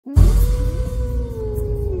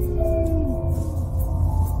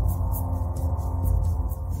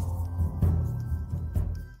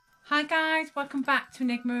guys, welcome back to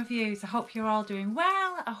Enigma Reviews. I hope you're all doing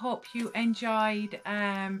well. I hope you enjoyed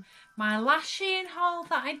my last Shein haul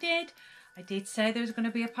that I did. I did say there was going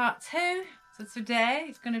to be a part 2, so today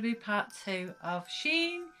it's going to be part 2 of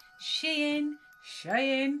Shein,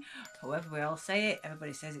 however we all say it.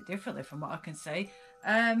 Everybody says it differently from what I can see.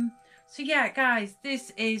 So yeah guys,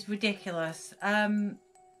 this is ridiculous. There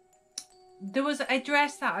was a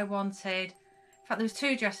dress that I wanted. In fact, there was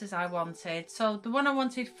 2 dresses I wanted. So the one I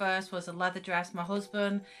wanted first was a leather dress. My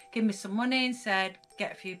husband gave me some money and said,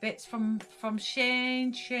 get a few bits from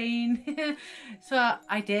Shein. So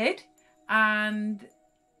I did, and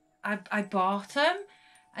I bought them.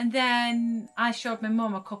 And then I showed my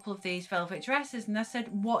mum a couple of these velvet dresses, and I said,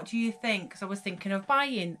 what do you think? Because I was thinking of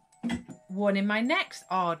buying one in my next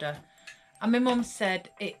order. And my mum said,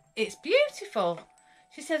 it's beautiful.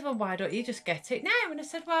 She says, well, why don't you just get it now? And I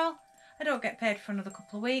said, well, I don't get paid for another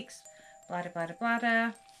couple of weeks. Bladder, bladder,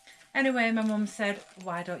 bladder. Anyway, my mum said,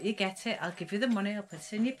 why don't you get it? I'll give you the money. I'll put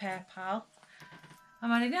it in your PayPal.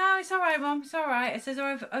 I'm like, no, it's all right, Mum. It's all right. I says,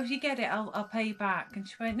 or if you get it, I'll pay you back. And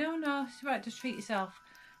she went, no, it's all right. Just treat yourself.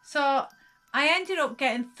 So I ended up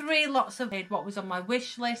getting 3 lots of what was on my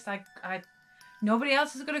wish list. Nobody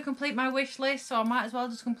else is going to complete my wish list, so I might as well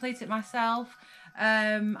just complete it myself.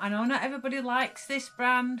 I know not everybody likes this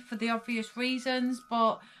brand for the obvious reasons,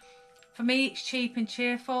 but for me it's cheap and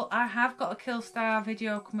cheerful. I have got a Killstar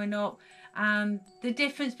video coming up, and the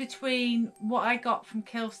difference between what I got from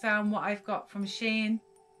Killstar and what I've got from Shein,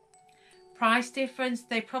 price difference,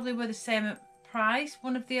 they probably were the same price,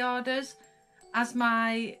 one of the orders, as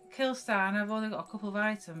my Killstar, and I've only got a couple of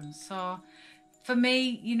items. So for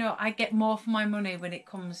me, you know, I get more for my money when it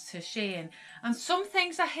comes to Shein. And some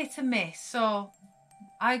things are hit and miss, so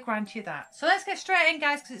I grant you that. So let's get straight in,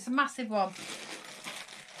 guys, because it's a massive one.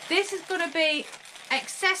 This is going to be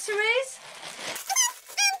accessories.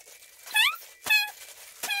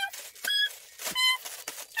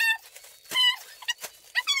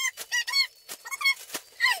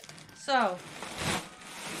 So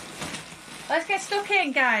let's get stuck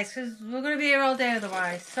in, guys, because we're going to be here all day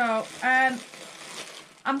otherwise. So I'm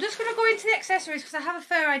just going to go into the accessories because I have a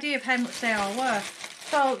fair idea of how much they all were.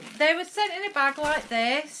 So they were sent in a bag like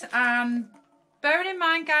this, and bearing in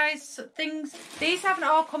mind, guys, these haven't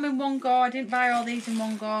all come in one go. I didn't buy all these in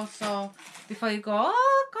one go, so before you go,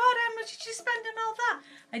 oh God, how much did you spend on all that?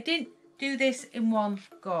 I didn't do this in one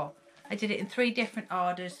go. I did it in 3 different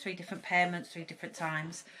orders, 3 different payments, 3 different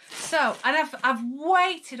times. So, and I've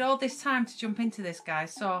waited all this time to jump into this,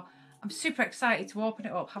 guys, so I'm super excited to open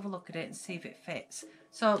it up, have a look at it and see if it fits.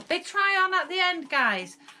 So, big try on at the end,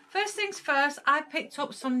 guys. First things first, I picked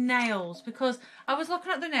up some nails because I was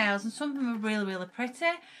looking at the nails and some of them are really, really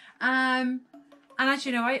pretty. And as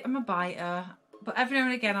you know, I'm a biter, but every now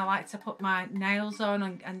and again I like to put my nails on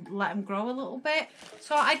and let them grow a little bit.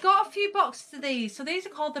 So I got a few boxes of these. So these are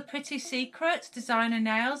called the Pretty Secret Designer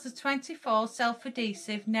Nails. There's 24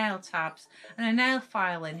 self-adhesive nail tabs and a nail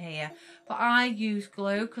file in here. But I use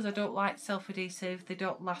glue because I don't like self-adhesive. They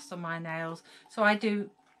don't last on my nails. So I do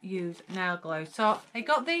use nail glue. So I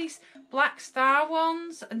got these black star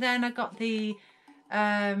ones, and then I got the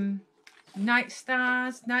night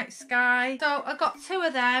sky. So I got 2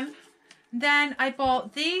 of them. Then I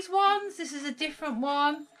bought these ones. This is a different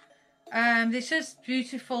one. It's just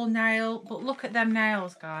beautiful nail, but look at them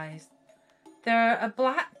nails, guys. They're a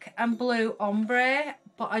black and blue ombre,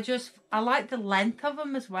 but I like the length of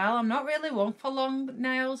them as well. I'm not really one for long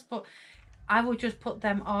nails, but I will just put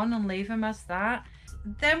them on and leave them as that.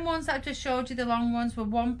 Them ones that I just showed you, the long ones, were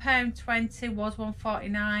 £1.20, was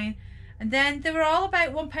 £1.49, and then they were all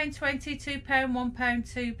about £1.20, £2, £1,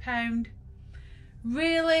 £2.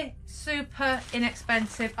 Really super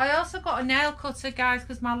inexpensive. I also got a nail cutter, guys,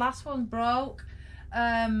 because my last one broke.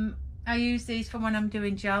 I use these for when I'm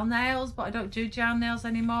doing gel nails, but I don't do gel nails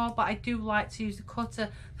anymore. But I do like to use the cutter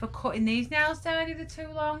for cutting these nails down if they're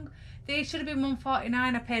too long. These should have been £1.49.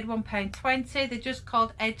 I paid £1.20. They're just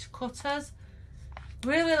called edge cutters.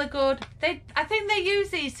 Really, really good. I think they use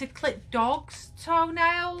these to clip dogs'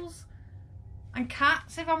 toenails and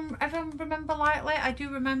cats, if I remember rightly. I do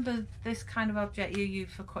remember this kind of object you use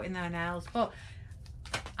for cutting their nails, but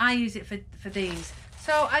I use it for these.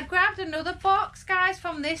 So I grabbed another box, guys,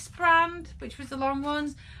 from this brand, which was the long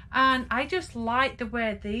ones, and I just like the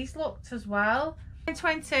way these looked as well.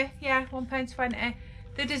 £1.20, yeah, £1.20.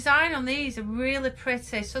 The design on these are really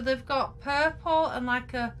pretty. So they've got purple and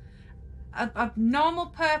like a normal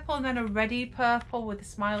purple, and then a ready purple with a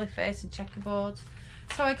smiley face and checkerboards.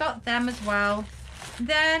 So I got them as well.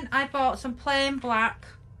 Then I bought some plain black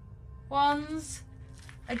ones.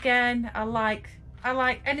 Again, I like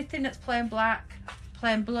anything that's plain black.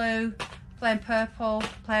 plain blue, plain purple,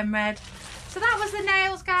 plain red. So that was the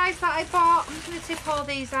nails, guys, that I bought. I'm just going to tip all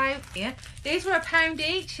these out here. These were £1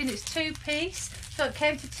 each, and it's 2-piece. So it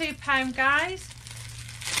came to £2, guys.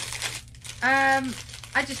 I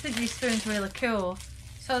just think these spoons are really cool.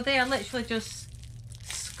 So they are literally just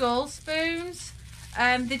skull spoons.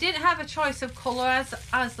 They didn't have a choice of colour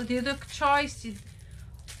as the other choice.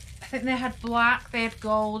 I think they had black, they had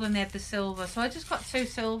gold, and they had the silver. So I just got 2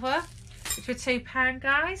 silver, which were £2,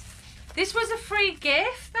 guys. This was a free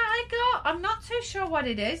gift that I got. I'm not too sure what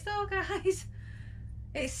it is though, guys.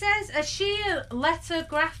 It says a Shein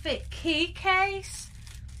lithographic key case.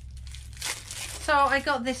 So I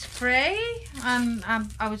got this free, and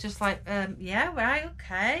I was just like, yeah, right,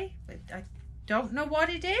 okay. But I don't know what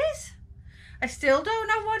it is. I still don't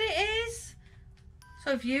know what it is.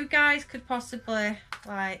 So if you guys could possibly,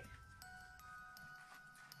 like,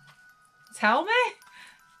 tell me.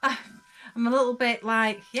 I'm a little bit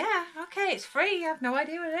like, yeah, okay, it's free. I have no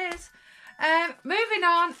idea what it is. Moving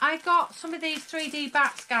on, I got some of these 3D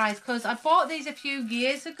bats, guys, because I bought these a few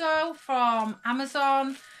years ago from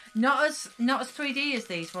Amazon. Not as 3D as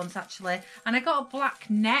these ones, actually. And I got a black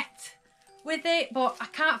net with it, but I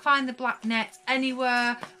can't find the black net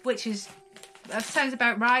anywhere, which is, that sounds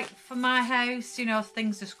about right for my house. You know,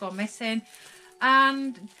 things just go missing.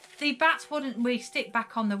 And the bats wouldn't really stick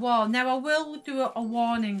back on the wall. Now, I will do a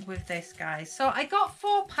warning with this, guys. So I got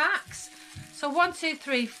 4 packs. So 1, 2,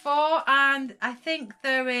 3, 4. And I think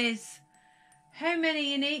there is, how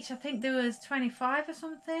many in each? I think there was 25 or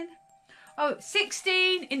something. Oh,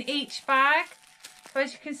 16 in each bag. So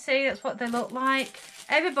as you can see, that's what they look like.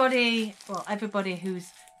 Everybody, well, everybody who's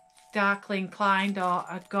darkly inclined or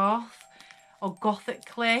a goth or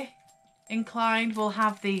gothically inclined will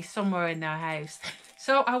have these somewhere in their house.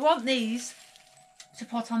 So I want these to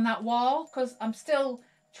put on that wall because I'm still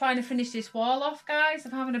trying to finish this wall off, guys.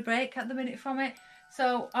 I'm having a break at the minute from it.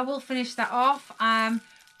 So I will finish that off.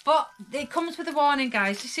 But it comes with a warning,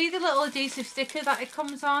 guys. You see the little adhesive sticker that it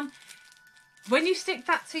comes on? When you stick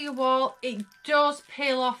that to your wall, it does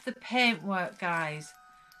peel off the paintwork, guys.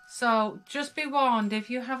 So just be warned,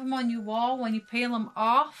 if you have them on your wall, when you peel them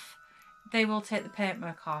off, they will take the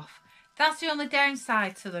paintwork off. That's the only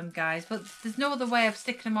downside to them, guys, but there's no other way of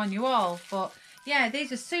sticking them on your wall. But yeah,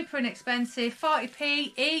 these are super inexpensive,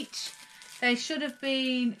 40p each. They should have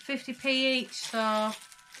been 50p each, so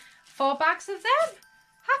 4 bags of them.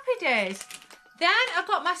 Happy days. Then I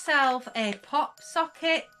got myself a pop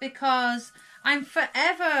socket because I'm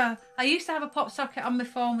forever, I used to have a pop socket on my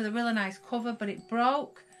phone with a really nice cover, but it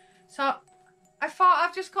broke. So I thought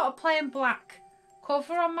I've just got a plain black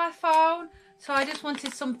cover on my phone. So I just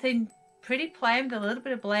wanted something pretty plain with a little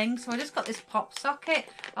bit of bling. So I just got this pop socket.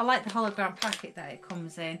 I like the hologram packet that it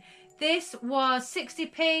comes in. This was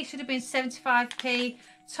 60p, should have been 75p.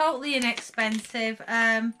 Totally inexpensive. Could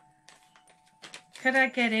I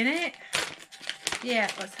get in it?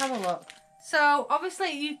 Yeah, let's have a look. So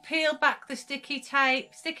obviously you peel back the sticky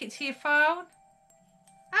tape, stick it to your phone.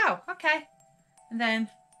 Oh, okay. And then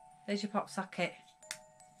there's your pop socket.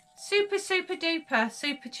 Super, super duper,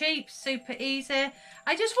 super cheap, super easy.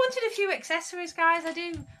 I just wanted a few accessories, guys. I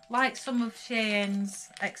do like some of Shein's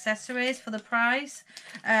accessories for the price.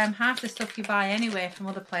 Half the stuff you buy anyway from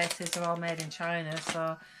other places are all made in China,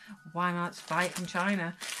 so why not just buy it from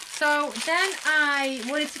China? So then I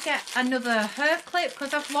wanted to get another hair clip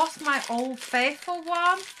because I've lost my old faithful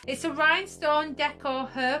one. It's a rhinestone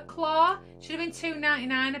deco hair claw. Should have been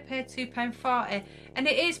 £2.99. I paid £2.40, and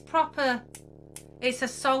it is proper. It's a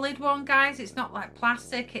solid one, guys. It's not like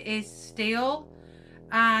plastic. It is steel,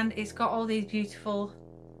 and it's got all these beautiful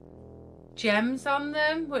gems on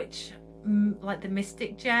them, which like the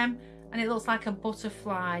mystic gem, and it looks like a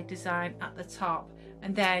butterfly design at the top,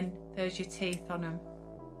 and then there's your teeth on them.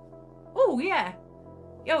 Oh yeah,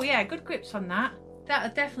 good grips on that.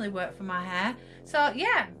 That'll definitely work for my hair. So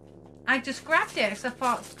yeah, I just grabbed it because I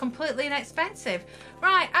thought it's completely inexpensive.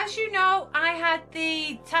 Right, as you know, I had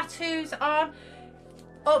the tattoos on.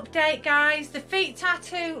 Update, guys, the feet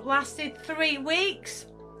tattoo lasted 3 weeks.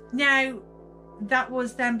 Now that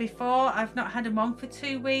was then before. I've not had them on for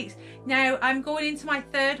 2 weeks. Now I'm going into my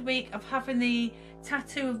 3rd week of having the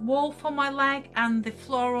tattoo of wolf on my leg and the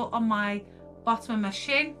floral on my bottom of my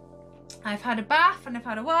shin. I've had a bath and I've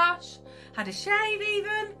had a wash, had a shave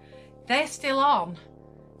even. They're still on.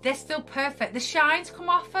 They're still perfect. The shines come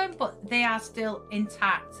off them, but they are still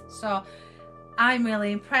intact. So I'm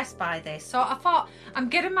really impressed by this. So I thought I'm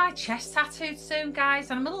getting my chest tattooed soon, guys,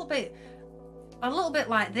 and I'm a little bit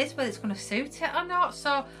like this, whether it's going to suit it or not.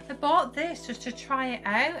 So I bought this just to try it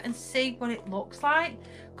out and see what it looks like,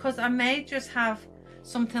 because I may just have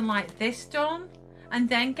something like this done. and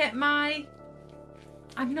then get my,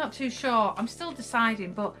 I'm not too sure, I'm still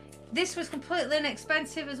deciding, but this was completely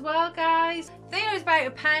inexpensive as well, guys. I think it was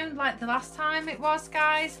about £1 like the last time it was,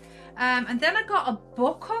 guys. And then I got a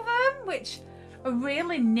book of them, which are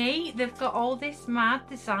really neat. They've got all this mad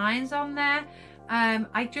designs on there.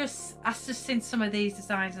 I just seen some of these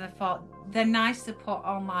designs and I thought they're nice to put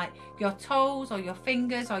on like your toes or your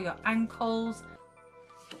fingers or your ankles.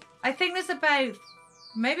 I think there's about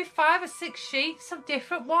maybe 5 or 6 sheets of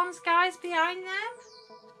different ones, guys, behind them.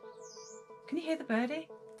 Can you hear the birdie?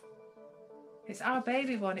 It's our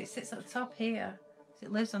baby one. It sits at the top here.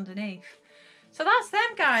 It lives underneath. So that's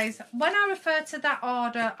them, guys. When I refer to that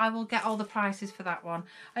order, I will get all the prices for that one.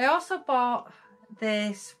 I also bought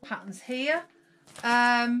this patterns here.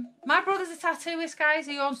 My brother's a tattooist, guys.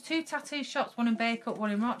 He owns 2 tattoo shops, one in Bacup,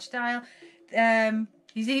 one in Rochdale.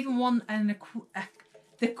 He's even won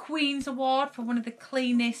the Queen's Award for one of the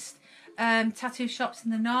cleanest tattoo shops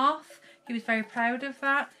in the north. He was very proud of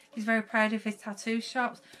that. He's very proud of his tattoo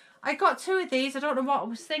shops. I got 2 of these. I don't know what I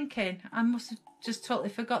was thinking. I must have just totally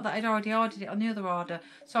forgot that I'd already ordered it on the other order.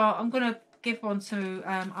 So I'm going to give one to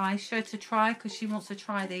Aisha to try because she wants to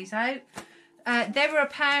try these out. They were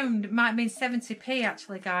 £1. Might have been 70p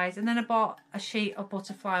actually, guys. And then I bought a sheet of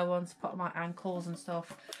butterfly ones to put on my ankles and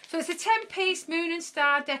stuff. So it's a 10-piece Moon and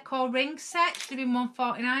Star decor ring set. Should have been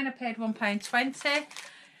 £1.49. I paid £1.20.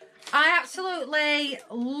 I absolutely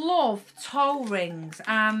love toe rings,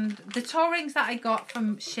 and the toe rings that I got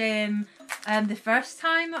from Shein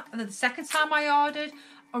the second time I ordered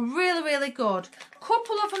are really, really good. A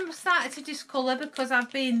couple of them started to discolour because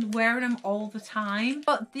I've been wearing them all the time.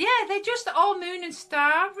 But yeah, they're just all Moon and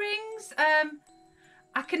Star rings.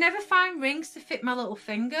 I can never find rings to fit my little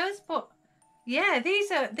fingers, but yeah,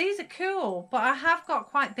 these are cool. But I have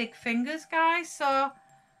got quite big fingers, guys, so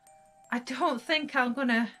I don't think I'm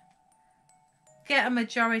gonna get a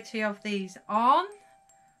majority of these on.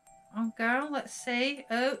 Oh girl, let's see.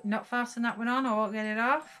 Oh, not fasten that one on, I won't get it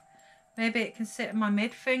off. Maybe it can sit in my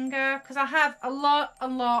mid finger, because I have a lot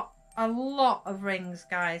of rings,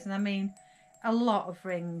 guys, and I mean a lot of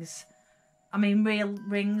rings. I mean real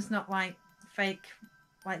rings, not like fake,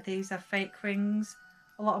 like these are fake rings.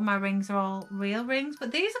 A lot of my rings are all real rings,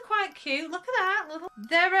 but these are quite cute. Look at that little,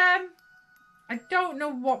 they're I don't know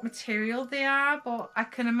what material they are, but I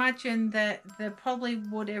can imagine that they probably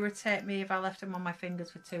would irritate me if I left them on my fingers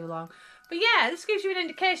for too long. But yeah, this gives you an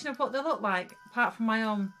indication of what they look like, apart from my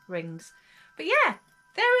own rings. But yeah,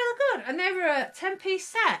 they're really good, and they're a 10-piece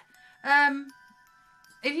set.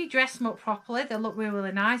 If you dress them up properly, they look really,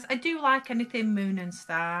 really nice. I do like anything Moon and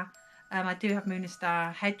Star. I do have Moon and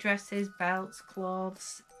Star headdresses, belts,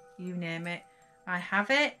 clothes, you name it. I have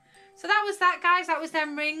it. So that was that, guys. That was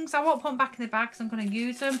them rings. I won't put them back in the bag because I'm going to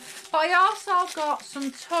use them. But I also got some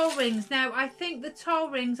toe rings. Now, I think the toe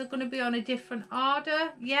rings are going to be on a different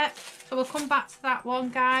order. Yep. So we'll come back to that one,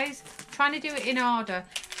 guys. I'm trying to do it in order.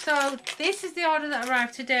 So this is the order that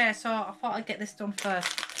arrived today. So I thought I'd get this done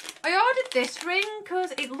first. I ordered this ring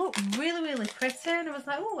because it looked really, really pretty. And I was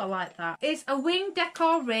like, oh, I like that. It's a wing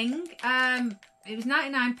decor ring. It was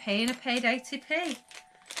 99p and I paid 80p.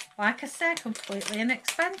 Like I said, completely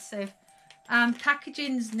inexpensive.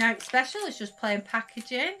 Packaging's now special. It's just plain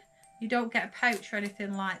packaging. You don't get a pouch or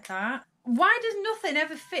anything like that. Why does nothing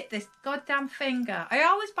ever fit this goddamn finger? I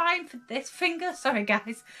always buy them for this finger. Sorry,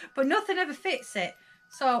 guys. But nothing ever fits it.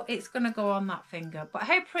 So it's going to go on that finger. But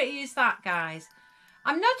how pretty is that, guys?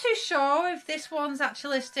 I'm not too sure if this one's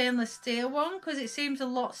actually a stainless steel one, because it seems a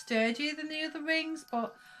lot sturdier than the other rings.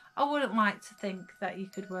 But I wouldn't like to think that you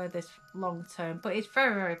could wear this long term, but it's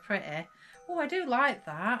very, very pretty. Oh, I do like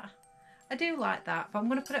that. I do like that, but I'm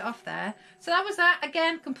going to put it off there. So that was that.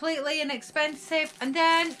 Again, completely inexpensive. And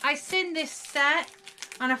then I seen this set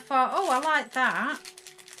and I thought, oh, I like that.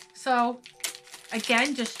 So,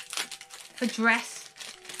 again, just for dress,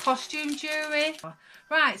 costume jewellery.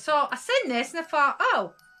 Right, so I seen this and I thought,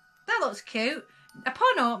 oh, that looks cute.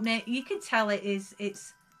 Upon opening it, you can tell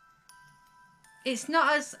it's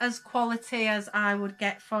not as quality as I would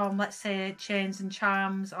get from, let's say, Chains and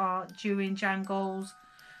Charms or Jewellery and Jangles,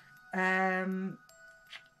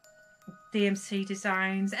 DMC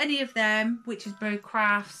Designs, any of them, Witch's Brew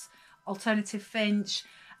Crafts, Alternative Finch.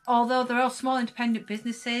 Although they're all small independent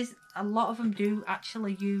businesses, a lot of them do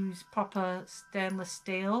actually use proper stainless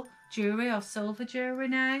steel jewellery or silver jewellery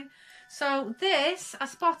now. So this, I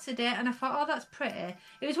spotted it and I thought, oh, that's pretty.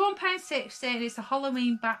 It was £1.60 and it's a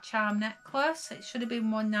Halloween bat charm necklace. It should have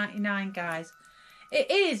been £1.99, guys. It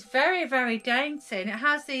is very, very dainty. And it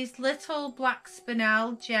has these little black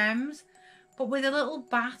spinel gems, but with a little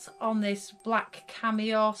bat on this black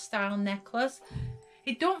cameo style necklace.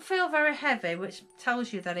 It don't feel very heavy, which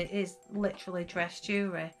tells you that it is literally dress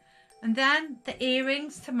jewellery. And then the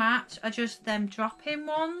earrings to match are just them drop-in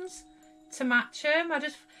ones to match them.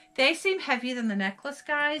 They seem heavier than the necklace,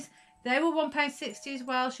 guys. They were £1.60 as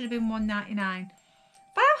well. Should have been £1.99.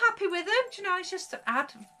 But I'm happy with them. Do you know, it's just to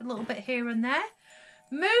add a little bit here and there.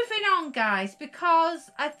 Moving on, guys, because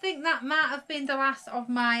I think that might have been the last of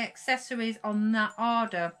my accessories on that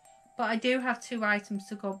order. But I do have 2 items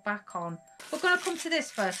to go back on. We're going to come to this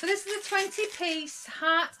first. So this is a 20-piece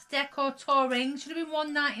heart decor toe ring. Should have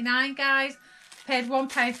been £1.99, guys. Paid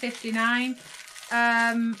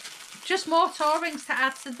 £1.59. Just more toe rings to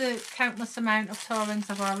add to the countless amount of toe rings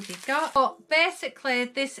I've already got. But basically,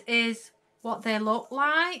 this is what they look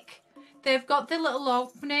like. They've got the little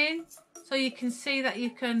opening, so you can see that you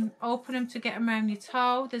can open them to get them around your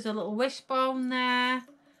toe. There's a little wishbone there.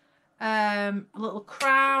 A little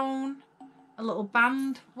crown, a little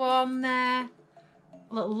band one there, a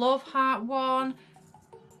little love heart one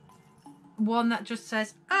that just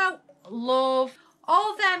says, oh, love,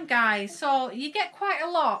 all them, guys. So you get quite a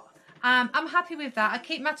lot. I'm happy with that. I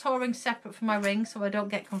keep my toe rings separate from my rings so I don't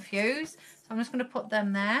get confused. So I'm just going to put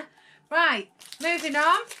them there. Right, moving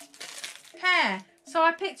on. Hair. So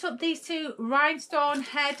I picked up these 2 rhinestone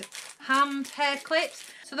hand hair clips.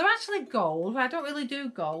 So they're actually gold. I don't really do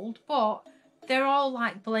gold, but they're all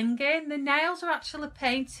like blinging. The nails are actually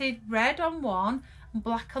painted red on one and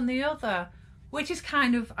black on the other, which is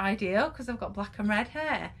kind of ideal because I've got black and red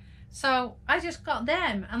hair. So I just got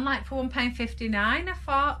them, and like for £1.59, I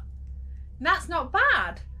thought, that's not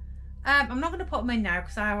bad. I'm not going to put them in now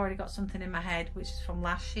because I've already got something in my head, which is from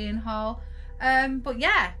last Shein haul. But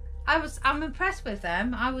yeah, I'm impressed with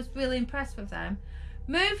them. I was really impressed with them.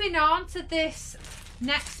 Moving on to this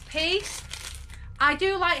next piece. I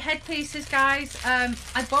do like headpieces, guys.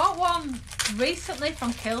 I bought one recently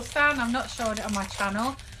from Kilstan. I've not showed it on my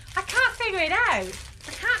channel. I can't figure it out.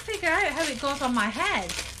 I can't figure out how it goes on my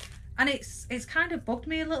head. And it's kind of bugged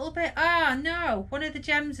me a little bit. Ah, no. One of the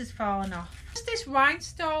gems has fallen off. Just this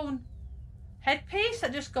rhinestone headpiece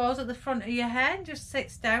that just goes at the front of your head and just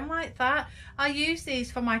sits down like that. I use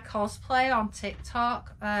these for my cosplay on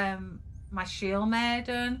TikTok. My Shield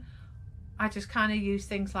Maiden. I just kind of use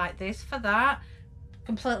things like this for that.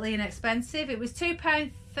 Completely inexpensive. It was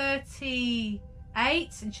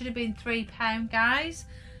 £2.38 and should have been £3, guys.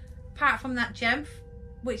 Apart from that gem,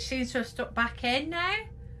 which seems to have stuck back in now.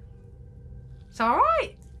 It's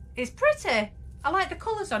alright. It's pretty. I like the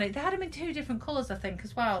colours on it. They had them in 2 different colours, I think,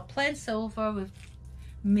 as well. Plain silver with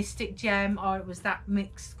mystic gem, or it was that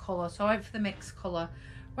mixed colour. So I went for the mixed colour.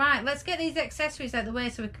 Right, let's get these accessories out of the way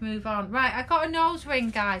so we can move on. Right, I got a nose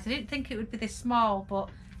ring, guys. I didn't think it would be this small, but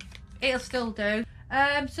it'll still do.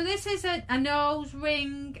 So this is a nose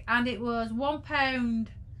ring, and it was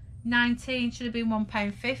 £1.19, should have been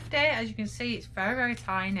 £1.50. As you can see, it's very, very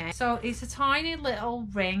tiny. So it's a tiny little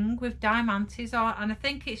ring with diamantes on, and I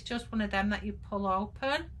think it's just one of them that you pull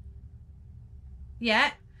open.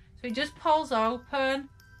 Yeah, so it just pulls open,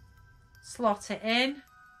 slot it in,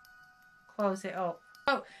 close it up.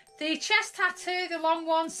 So the chest tattoo, the long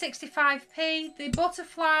one, 65p. The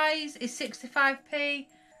butterflies is 65p.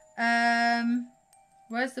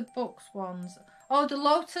 Where's the books ones? Oh, the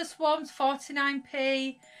lotus ones,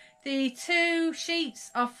 49p. The 2 sheets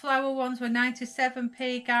of flower ones were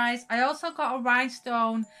 97p, guys. I also got a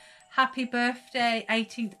rhinestone happy birthday,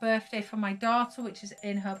 18th birthday for my daughter, which is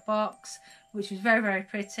in her box, which is very, very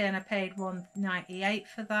pretty, and I paid £1.98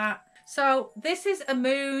 for that. So this is a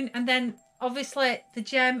moon, and then obviously the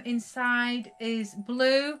gem inside is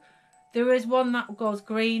blue. There is one that goes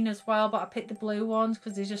green as well, but I picked the blue ones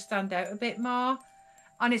because they just stand out a bit more.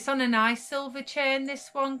 And it's on a nice silver chain,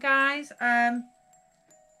 this one, guys.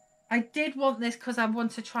 I did want this because I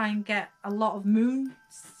want to try and get a lot of moon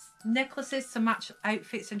necklaces to match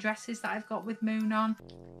outfits and dresses that I've got with moon on.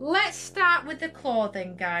 Let's start with the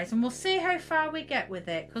clothing, guys, and we'll see how far we get with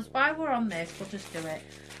it, because while we're on this, we'll just do it.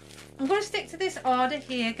 I'm going to stick to this order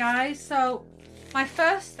here, guys. So my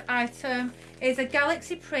first item is a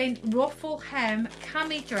galaxy print ruffle hem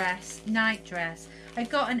cami dress, night dress. I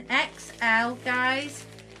got an XL, guys.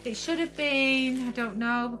 It should have been, I don't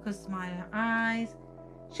know because of my eyes,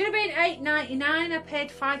 should have been £8.99. I paid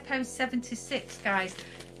 £5.76, guys.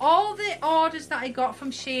 All the orders that I got from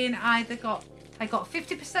Shein, I got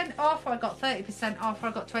 50% off, or I got 30% off, or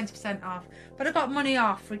I got 20% off. But I got money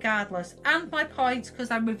off regardless, and my points because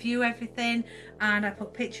I review everything and I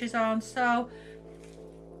put pictures on. So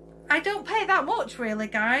I don't pay that much really,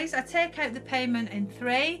 guys. I take out the payment in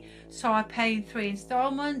 3, so I pay in 3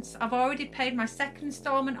 installments. I've already paid my second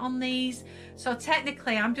installment on these, so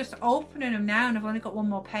technically I'm just opening them now, and I've only got one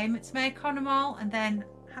more payment to make on them all, and then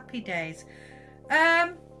happy days.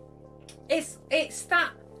 It's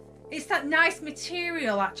that nice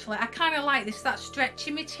material actually. I kind of like this, that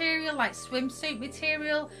stretchy material, like swimsuit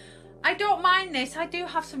material. I don't mind this. I do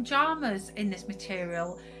have some pajamas in this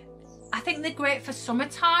material. I think they're great for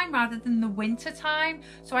summertime rather than the winter time.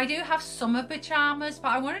 So I do have summer pajamas, but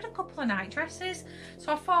I wanted a couple of night dresses.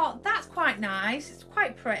 So I thought that's quite nice. It's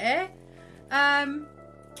quite pretty. And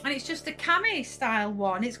it's just a cami style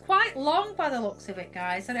one. It's quite long by the looks of it,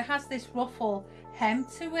 guys. And it has this ruffle hem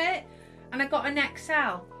to it. And I got an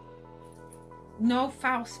XL. No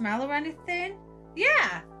foul smell or anything.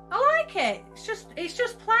 Yeah, I like it. It's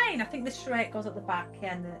just plain. I think the straight goes at the back,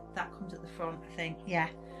 yeah, and that comes at the front, I think. Yeah.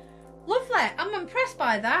 Lovely. I'm impressed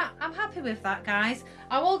by that. I'm happy with that, guys.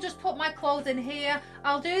 I will just put my clothes in here.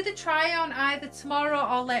 I'll do the try on either tomorrow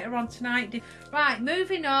or later on tonight. Right,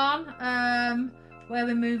 moving on. Where are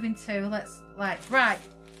we moving to? Right.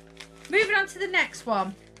 Moving on to the next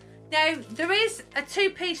one. Now, there is a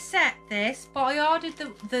 2-piece set, this, but I ordered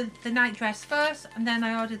the night dress first, and then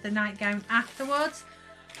I ordered the nightgown afterwards.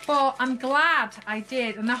 But I'm glad I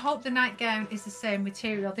did, and I hope the nightgown is the same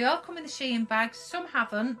material. They all come in the Shein bags. Some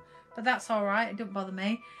haven't, but that's all right. It don't bother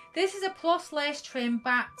me. This is a plus lace trim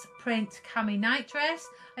backed print cami night dress.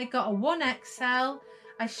 I got a 1XL.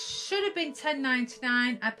 I should have been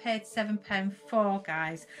 £10.99. I paid £7.04,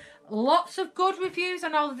 guys. Lots of good reviews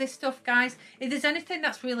on all of this stuff, guys. If there's anything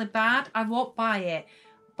that's really bad, I won't buy it.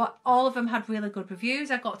 But all of them had really good reviews.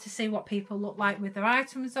 I got to see what people look like with their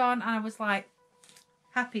items on, and I was like,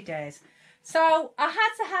 happy days. So I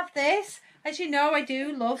had to have this. As you know, I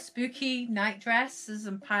do love spooky night dresses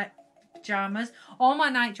and pajamas. All my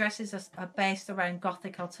night dresses are based around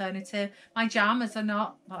Gothic alternative. My pajamas are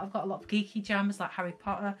not, but I've got a lot of geeky pajamas like Harry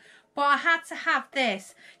Potter. But I had to have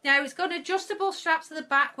this. Now, it's got adjustable straps at the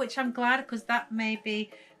back, which I'm glad, because that may be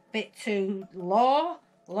a bit too low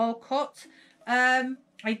cut.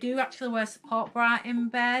 I do actually wear support bra in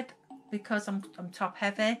bed because I'm top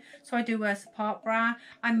heavy. So I do wear support bra.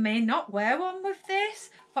 I may not wear one with this,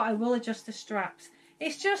 but I will adjust the straps.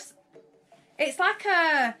 It is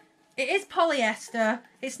polyester.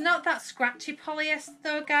 It's not that scratchy polyester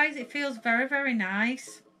though, guys. It feels very, very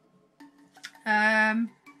nice.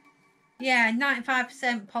 Yeah,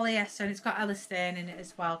 95% polyester, and it's got elastane in it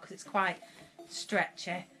as well because it's quite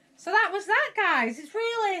stretchy. So that was that, guys. It's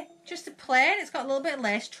really just a plain. It's got a little bit of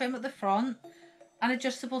lace trim at the front and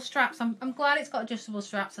adjustable straps. I'm glad it's got adjustable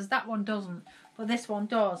straps, as that one doesn't, but this one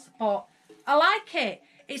does. But I like it.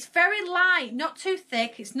 It's very light, not too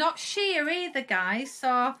thick. It's not sheer either, guys.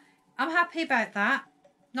 So I'm happy about that.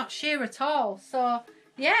 Not sheer at all. So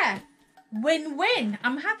yeah, win-win.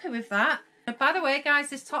 I'm happy with that. By the way, guys,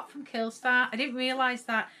 this top from Killstar, I didn't realise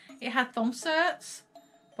that it had thumb certs.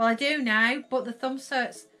 Well, I do now, but the thumb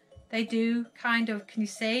certs, they do kind of, can you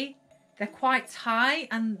see? They're quite tight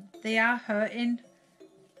and they are hurting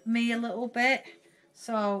me a little bit.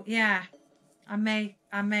 So, yeah, I may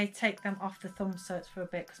take them off the thumb certs for a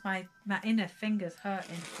bit because my inner finger's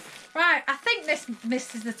hurting. Right, I think this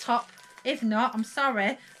misses the top. If not, I'm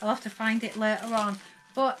sorry. I'll have to find it later on.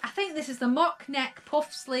 But I think this is the mock neck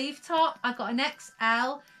puff sleeve top. I got an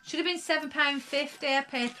XL. Should have been £7.50. I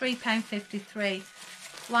paid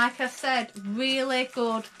 £3.53. Like I said, really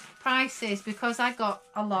good prices because I got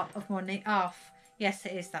a lot of money off. Yes,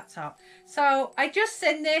 it is that top. So I just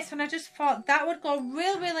seen this and I just thought that would go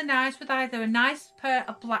really nice with either a nice pair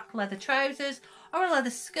of black leather trousers or a leather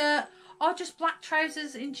skirt or just black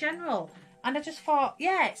trousers in general. And I just thought,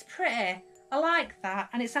 yeah, it's pretty. I like that,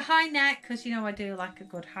 and it's a high neck because, you know, I do like a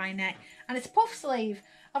good high neck, and it's puff sleeve.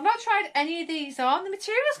 I've not tried any of these on. The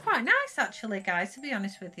material's quite nice actually, guys, to be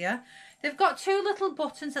honest with you. They've got 2 little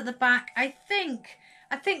buttons at the back. I think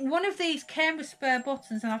one of these came with spare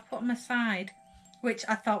buttons and I've put them aside, which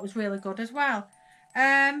I thought was really good as well.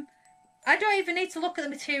 I don't even need to look at the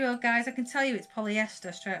material, guys. I can tell you it's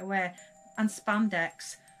polyester straight away and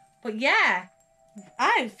spandex. But yeah,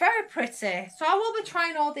 it's very pretty. So I will be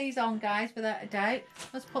trying all these on, guys, without a doubt.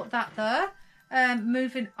 Let's put that there.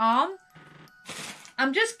 Moving on.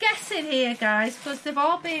 I'm just guessing here, guys, because they've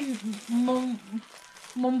all been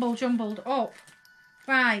mumble jumbled up.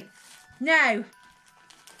 Right. Now,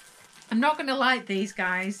 I'm not going to like these,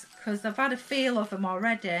 guys, because I've had a feel of them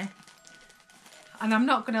already. And I'm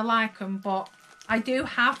not going to like them, but I do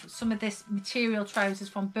have some of this material trousers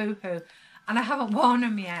from Boohoo. And I haven't worn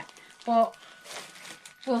them yet. But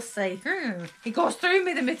we'll see. It goes through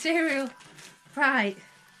me, the material. Right.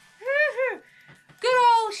 Good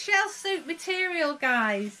old shell suit material,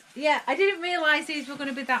 guys. Yeah, I didn't realise these were going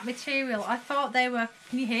to be that material. I thought they were,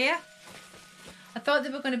 can you hear? I thought they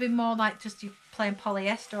were going to be more like just your plain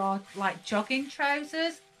polyester or like jogging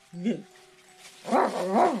trousers.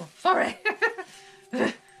 Sorry.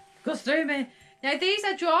 Goes through me. Now these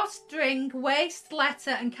are drawstring, waist,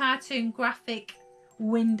 letter and cartoon graphic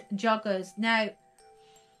wind joggers. Now,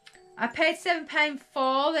 I paid £7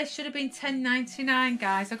 for. They should have been £10.99,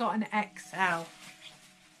 guys. I got an XL.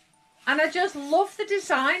 And I just love the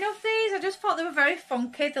design of these. I just thought they were very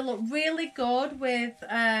funky. They look really good with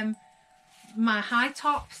my high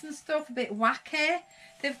tops and stuff. A bit wacky.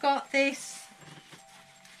 They've got this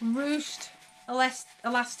ruched,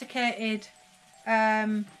 elasticated,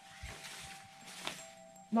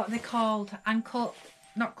 what are they called? Ankle,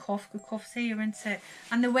 not cuff, the cuff's here, isn't it?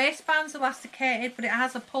 And the waistband's elasticated, but it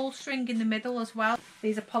has a pull string in the middle as well.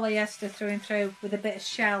 These are polyester through and through with a bit of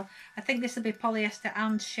shell. I think this will be polyester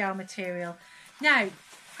and shell material. Now,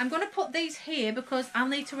 I'm going to put these here because I'll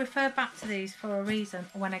need to refer back to these for a reason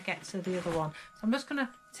when I get to the other one. So I'm just going to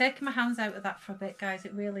take my hands out of that for a bit, guys.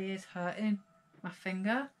 It really is hurting my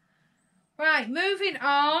finger. Right, moving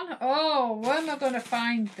on. Oh, where am I going to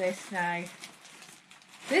find this now?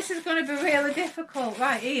 This is going to be really difficult.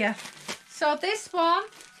 Right here. So this one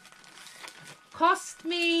cost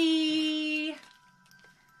me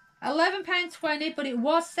 £11.20, but it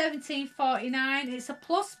was £17.49. It's a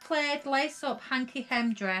plus plaid lace up hanky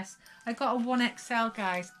hem dress. I got a 1XL,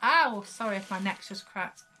 guys. Ow, sorry if my neck's just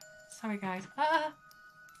cracked. Sorry, guys.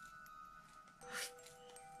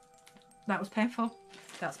 That was painful.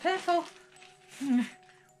 That's painful.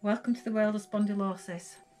 Welcome to the world of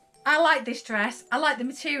spondylosis. I like this dress. I like the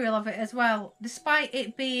material of it as well. Despite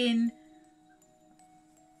it being...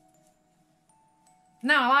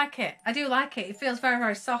 No, I like it. I do like it. It feels very,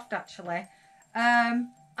 very soft, actually.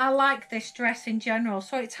 I like this dress in general.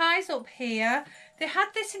 So it ties up here. They had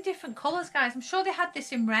this in different colours, guys. I'm sure they had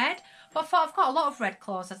this in red. But I thought I've got a lot of red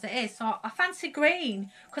clothes as it is. So I fancy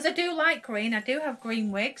green. Because I do like green. I do have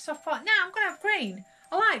green wigs. So I thought, nah, I'm going to have green.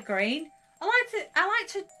 I like green. I like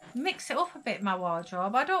to mix it up a bit in my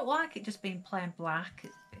wardrobe. I don't like it just being plain black.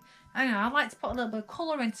 I don't know, I like to put a little bit of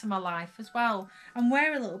colour into my life as well and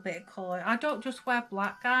wear a little bit of colour. I don't just wear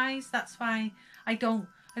black, guys. That's why I don't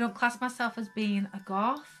class myself as being a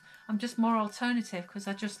goth. I'm just more alternative because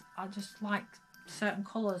I just like certain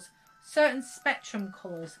colours, certain spectrum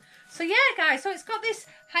colours. So yeah, guys, so it's got this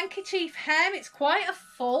handkerchief hem. It's quite a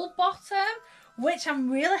full bottom, which I'm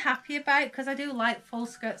really happy about because I do like full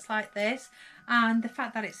skirts like this, and the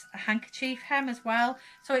fact that it's a handkerchief hem as well.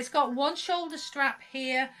 So it's got one shoulder strap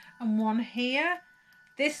here and one here.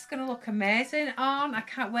 This is going to look amazing on. I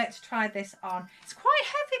can't wait to try this on. It's quite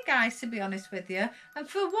heavy, guys, to be honest with you. And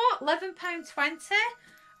for what, £11.20?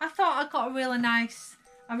 I thought I got a really nice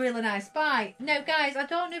buy. Now, guys, I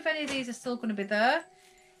don't know if any of these are still going to be there.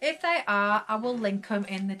 If they are, I will link them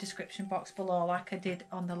in the description box below like I did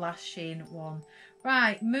on the last Shein one.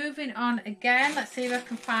 Right, moving on again. Let's see if I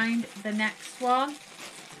can find the next one.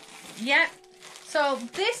 Yep. So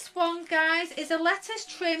this one, guys, is a lettuce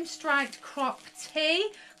trim striped crop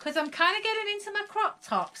tee because I'm kind of getting into my crop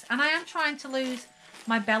tops and I am trying to lose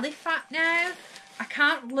my belly fat now. I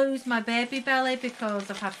can't lose my baby belly because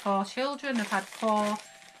I've had 4 children. I've had 4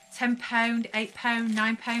 £10, £8,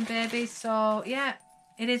 £9 babies. So, yeah.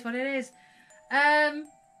 It is what it is.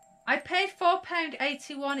 I paid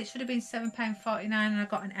 £4.81. It should have been £7.49 and I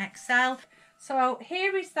got an XL. So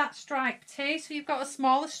here is that stripe too. So you've got a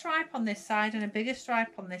smaller stripe on this side and a bigger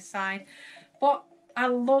stripe on this side. But I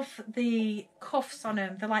love the cuffs on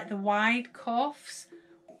them. They're like the wide cuffs.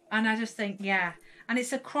 And I just think, yeah. And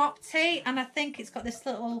it's a crop tee. And I think it's got this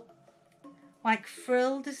little like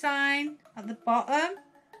frill design at the bottom.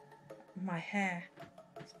 My hair.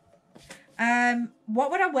 What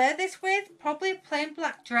would I wear this with? Probably a plain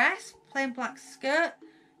black dress, plain black skirt,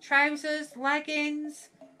 trousers, leggings.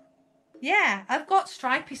 Yeah, I've got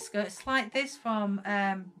stripy skirts like this from,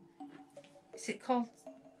 is it called,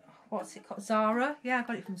 what's it called? Zara. Yeah, I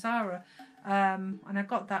got it from Zara. And I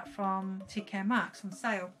got that from TK Maxx on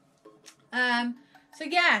sale. So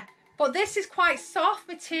yeah, but this is quite soft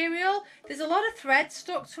material. There's a lot of thread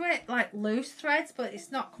stuck to it, like loose threads, but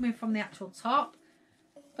it's not coming from the actual top.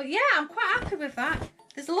 But yeah, I'm quite happy with that.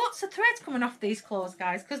 There's lots of threads coming off these clothes,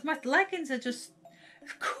 guys, because my leggings are just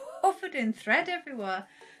covered in thread everywhere.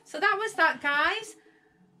 So that was that, guys.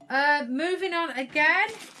 Moving on again.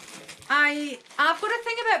 I've got a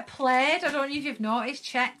thing about plaid. I don't know if you've noticed,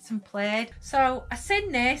 checked and plaid. So I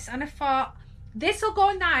seen this and I thought, this will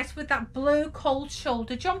go nice with that blue cold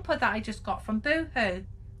shoulder jumper that I just got from Boohoo.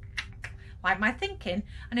 like my thinking.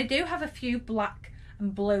 And I do have a few black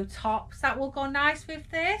and blue tops that will go nice with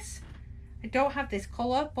this. I don't have this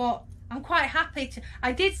colour, but I'm quite happy to.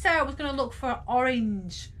 I did say I was going to look for an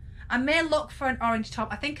orange. I may look for an orange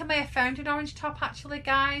top. I think I may have found an orange top actually,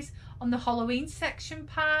 guys, on the Halloween section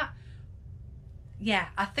part. Yeah,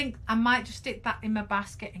 I think I might just stick that in my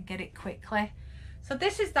basket and get it quickly. So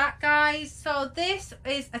this is that, guys. So this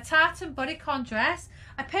is a tartan bodycon dress.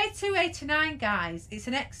 I paid £2.89, guys. It's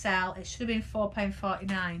an XL. It should have been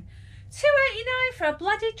 £4.49. £2.89 for a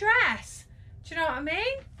bloody dress. Do you know what I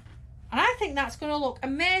mean? And I think that's going to look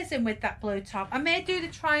amazing with that blue top. I may do the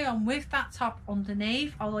try on with that top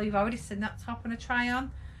underneath, although you've already seen that top on a try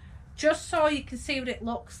on, just so you can see what it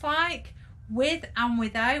looks like with and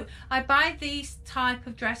without. I buy these type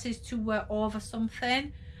of dresses to wear over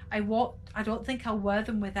something. I don't think I'll wear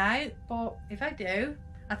them without, but if I do,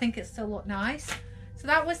 I think it still look nice. So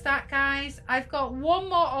that was that, guys. I've got one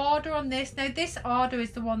more order on this. Now this order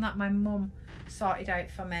is the one that my mum sorted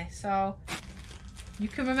out for me, so you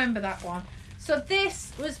can remember that one. So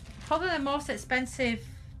this was probably the most expensive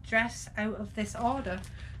dress out of this order.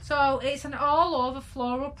 So it's an all over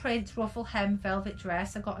floral print ruffle hem velvet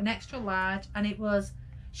dress. I got an extra large and it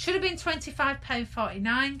should have been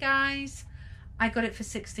 £25.49, guys. I got it for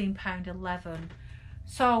 £16.11.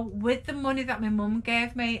 So with the money that my mum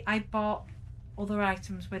gave me, I bought other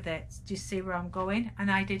items with it. Do you see where I'm going? And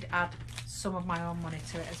I did add some of my own money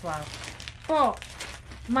to it as well. But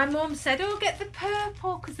my mum said, oh, get the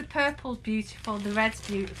purple, because the purple's beautiful, the red's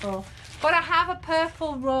beautiful. But I have a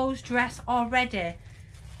purple rose dress already.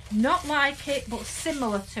 Not like it, but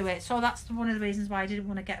similar to it. So that's one of the reasons why I didn't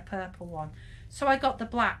want to get a purple one. So I got the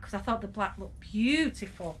black, because I thought the black looked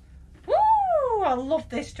beautiful. Woo! I love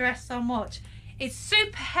this dress so much. It's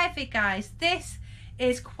super heavy, guys. This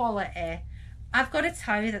is quality. I've got to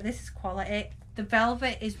tell you that this is quality. The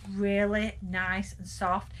velvet is really nice and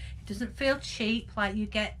soft. It doesn't feel cheap like you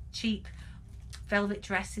get cheap velvet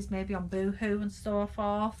dresses maybe on Boohoo and so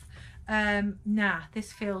forth. Nah,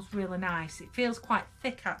 this feels really nice. It feels quite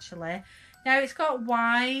thick actually. Now it's got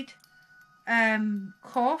wide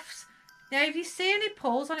cuffs. Now if you see any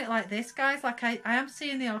pulls on it like this, guys, like I am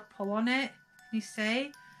seeing the odd pull on it, you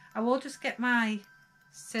see, I will just get my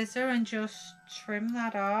scissor and just trim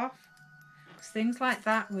that off. Things like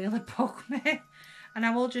that really bug me, and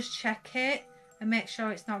I will just check it and make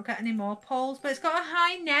sure it's not got any more pulls. But it's got a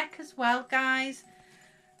high neck as well, guys.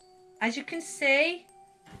 As you can see,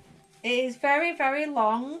 it is very, very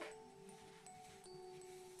long,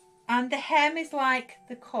 and the hem is like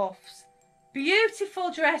the cuffs.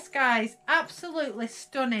 Beautiful dress, guys, absolutely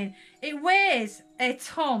stunning. It weighs a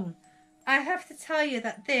ton. I have to tell you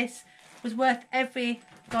that this was worth every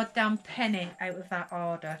goddamn penny out of that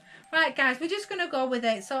order. Right, guys, we're just going to go with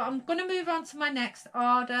it. So I'm going to move on to my next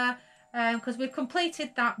order because we've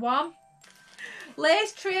completed that one.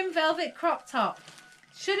 Lace trim velvet crop top.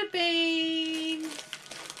 Should have been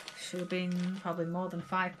probably more than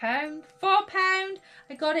 £5. £4. I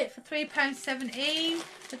got it for £3.17.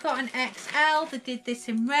 I got an XL. They did this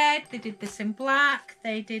in red. They did this in black.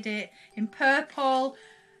 They did it in purple.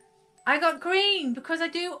 I got green because I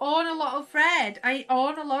do own a lot of red. I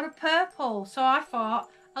own a lot of purple. So I thought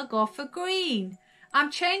I'll go for green. I'm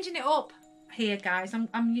changing it up here, guys.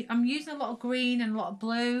 I'm using a lot of green and a lot of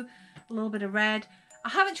blue, a little bit of red. I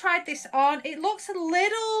haven't tried this on. It looks a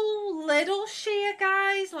little sheer,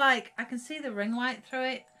 guys. Like I can see the ring light through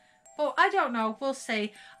it. But I don't know. We'll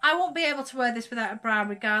see. I won't be able to wear this without a bra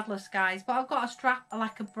regardless, guys. But I've got a strap,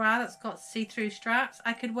 like a bra that's got see-through straps.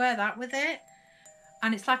 I could wear that with it.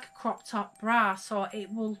 And it's like a crop top bra, so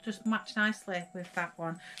it will just match nicely with that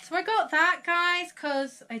one. So I got that, guys,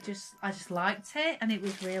 because I just liked it and it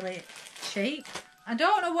was really cheap. I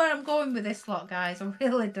don't know where I'm going with this lot, guys. I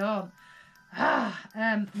really don't.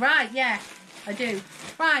 Right, yeah, I do.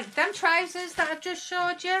 Right, them trousers that I've just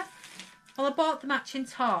showed you. Well, I bought the matching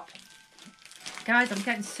top. Guys, I'm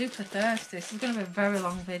getting super thirsty. This is going to be a very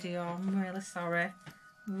long video. I'm really sorry.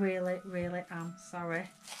 Really, really am sorry.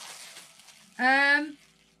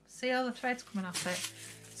 See all the threads coming off it.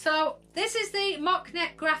 So this is the mock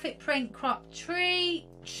neck graphic print crop tee.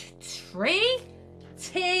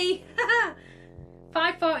 £5.49.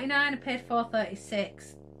 I paid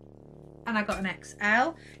 £4.36, and I got an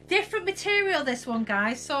XL. Different material, this one,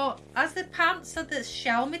 guys. So as the pants are the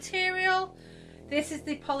shell material, this is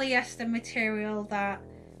the polyester material that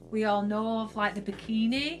we all know of, like the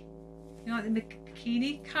bikini. You know, like the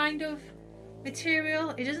bikini kind of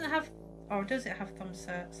material. It doesn't have. Or does it have thumb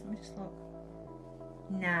certs? Let me just look.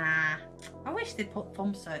 Nah. I wish they'd put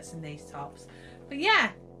thumb certs in these tops. But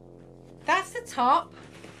yeah, that's the top.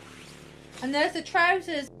 And there's the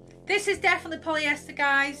trousers. This is definitely polyester,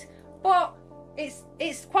 guys, but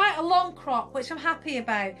it's quite a long crop, which I'm happy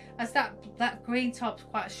about, as that green top's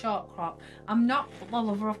quite a short crop. I'm not a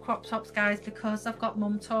lover of crop tops, guys, because I've got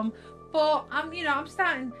mum tum, but I'm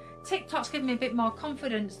starting. TikTok's giving me a bit more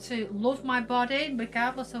confidence to love my body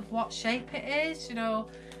regardless of what shape it is. You know,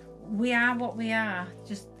 we are what we are.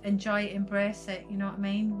 Just enjoy it, embrace it. You know what I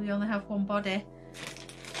mean? We only have one body.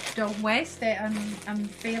 Don't waste it. I'm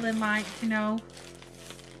feeling like, you know,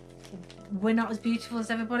 we're not as beautiful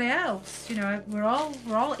as everybody else. You know, we're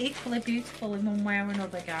all equally beautiful in one way or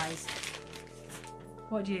another, guys.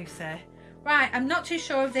 What do you say? Right, I'm not too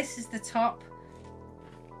sure if this is the top.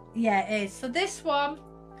 Yeah, it is. So this one,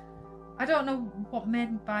 I don't know what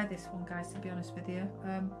made me buy this one, guys, to be honest with you,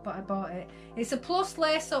 but I bought it. It's a plus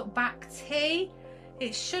lace up back tee.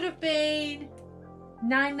 It should have been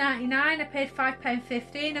 £9.99. I paid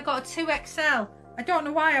 £5.15. I got a 2XL. I don't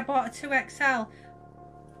know why I bought a 2XL,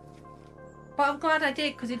 but I'm glad I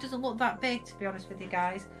did, because it doesn't look that big, to be honest with you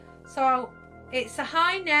guys. So it's a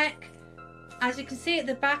high neck. As you can see at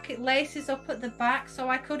the back, it laces up at the back, so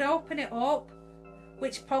I could open it up,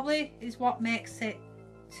 which probably is what makes it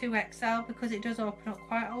 2XL, because it does open up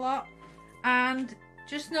quite a lot. And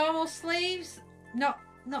just normal sleeves, not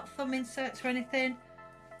thumb inserts or anything.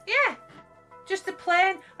 Yeah, just a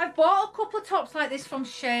plain. I've bought a couple of tops like this from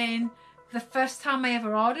Shein the first time I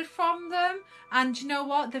ever ordered from them, and you know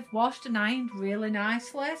what, they've washed and ironed really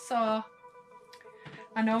nicely. So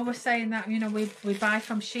I know we're saying that, you know, we buy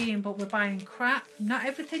from Shein, but we're buying crap. Not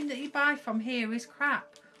everything that you buy from here is crap,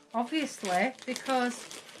 obviously, because,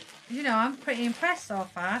 you know, I'm pretty impressed so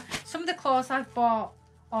far. Some of the clothes I've bought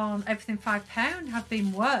on Everything £5 have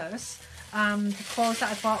been worse. The clothes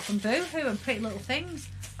that I bought from Boohoo and Pretty Little Things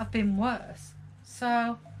have been worse.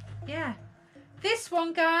 So, yeah. This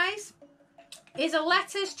one, guys, is a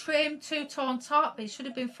lettuce trim two-tone top. It should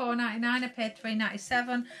have been £4.99. I paid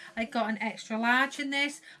 £3.97. I got an extra large in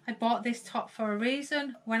this. I bought this top for a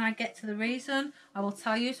reason. When I get to the reason, I will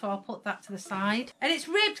tell you, so I'll put that to the side. And it's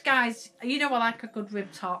ribbed, guys. You know I like a good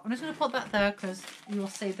ribbed top. I'm just going to put that there because you will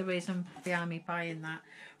see the reason behind me buying that.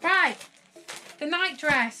 Right, the night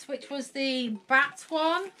dress, which was the bat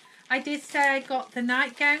one. I did say I got the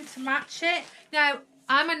nightgown to match it. Now,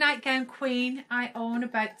 I'm a nightgown queen. I own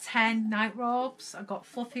about 10 night robes. I've got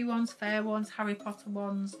fluffy ones, fair ones, Harry Potter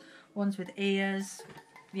ones, ones with ears.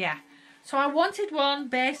 Yeah. So I wanted one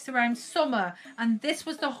based around summer, and this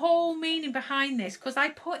was the whole meaning behind this, because I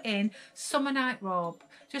put in summer night robe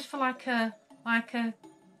just for like a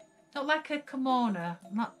not like a kimono,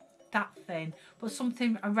 not that thin, but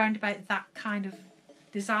something around about that kind of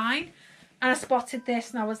design. And I spotted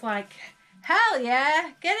this and I was like, hell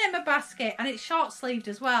yeah, get in my basket. And it's short sleeved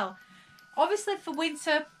as well. Obviously for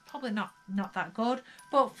winter, probably not that good,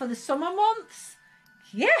 but for the summer months,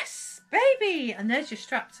 yes, baby. And there's your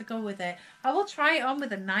strap to go with it. I will try it on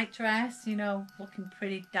with a night dress, you know, looking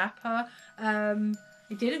pretty dapper. I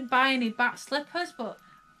didn't buy any bat slippers, but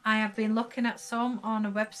I have been looking at some on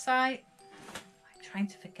a website. I'm trying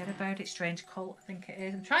to forget about it. Strange Cult, I think it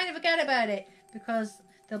is. I'm trying to forget about it because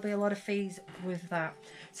there'll be a lot of fees with that.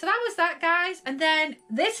 So that was that, guys. And then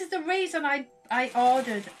this is the reason I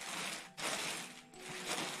ordered.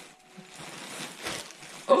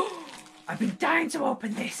 Oh, I've been dying to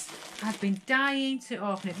open this. I've been dying to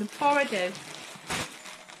open it. Before I do,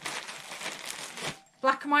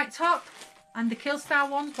 black and white top and the Killstar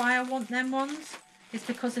ones, why I want them ones is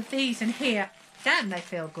because of these in here. Damn, they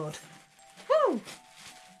feel good. Woo!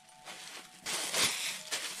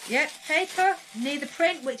 Yep, paper, need the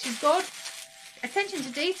print, which is good. Attention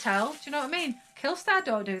to detail, do you know what I mean? Killstar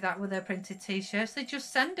don't do that with their printed t-shirts, they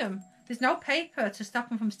just send them. There's no paper to stop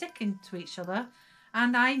them from sticking to each other.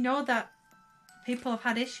 And I know that people have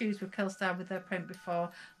had issues with Killstar with their print before,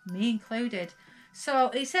 me included. So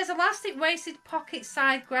it says elastic waisted pocket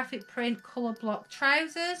side graphic print colour block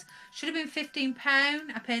trousers. Should have been £15.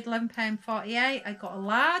 I paid £11.48. I got a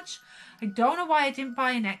large. I don't know why I didn't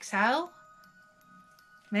buy an XL.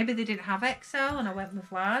 Maybe they didn't have XL and I went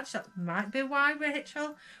with large. That might be why,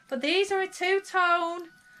 Rachel. But these are a two-tone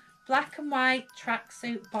black and white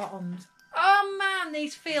tracksuit bottoms. Oh man,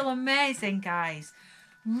 these feel amazing, guys.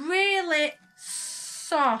 Really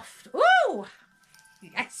soft. Ooh!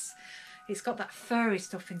 Yes. It's got that furry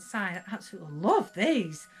stuff inside. I absolutely love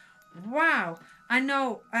these. Wow. I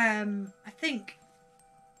know, I think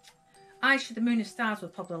Aisha the Moon of Stars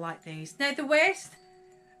would probably like these. Now the waist,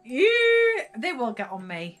 yeah, they will get on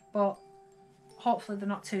me, but hopefully they're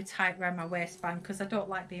not too tight around my waistband because I don't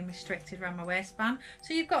like being restricted around my waistband.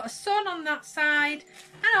 So you've got a sun on that side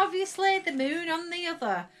and obviously the moon on the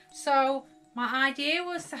other. So my idea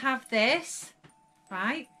was to have this,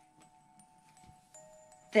 right?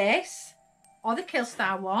 this, or the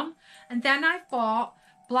Killstar one, and then I've bought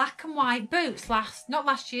black and white boots not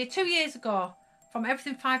last year, 2 years ago, from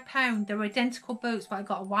Everything £5. They were identical boots, but I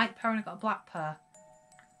got a white pair and I got a black pair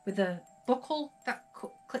with a buckle that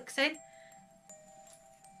clicks in.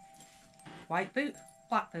 White boot,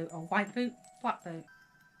 black boot, or white boot, black boot.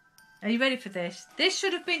 Are you ready for this? This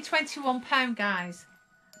should have been £21, guys.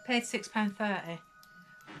 I paid £6.30.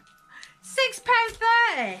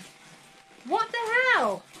 £6.30! What the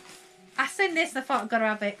hell? I seen this and I thought I've got to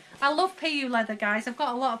have it. I love PU leather, guys. I've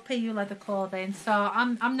got a lot of PU leather clothing, so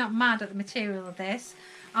I'm not mad at the material of this.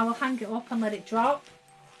 I will hang it up and let it drop.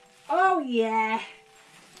 Oh yeah.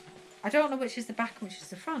 I don't know which is the back and which is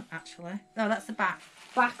the front, actually. No, that's the back.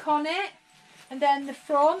 Back on it. And then the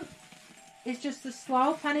front is just the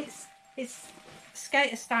slope, and it's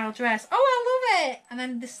skater style dress. Oh, I love it. And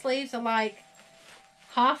then the sleeves are like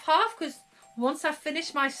half, because once I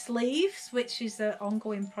finish my sleeves, which is an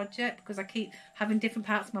ongoing project because I keep having different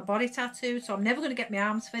parts of my body tattooed, so I'm never going to get my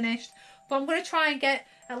arms finished, but I'm going to try and get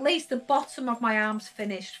at least the bottom of my arms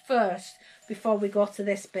finished first before we go to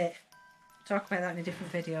this bit. Talk about that in a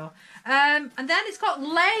different video. And then it's got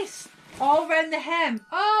lace all around the hem.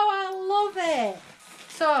 Oh, I love it.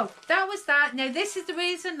 So that was that. Now this is the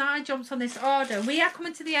reason that I jumped on this order. We are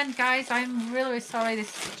coming to the end, guys. I'm really sorry this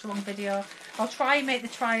is such a long video. I'll try and make the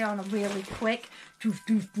try on really quick. Doof,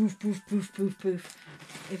 doof, boof, boof, boof, boof, boof.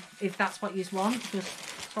 If that's what you want, just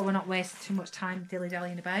so we're not wasting too much time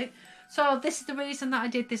dilly-dallying about. So this is the reason that I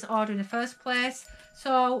did this order in the first place.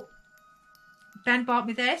 So Ben bought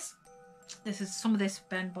me this. This is some of this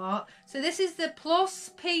Ben bought. So this is the Plus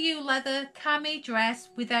PU leather cami dress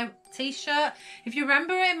without t-shirt. If you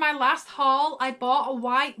remember in my last haul, I bought a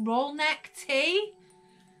white roll neck tee.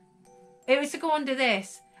 It was to go under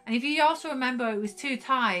this. And if you also remember, it was too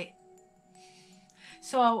tight.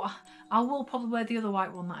 So I will probably wear the other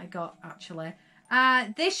white one that I got, actually.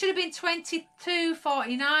 This should have been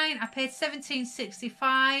 $22.49. I paid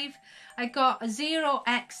 $17.65. I got a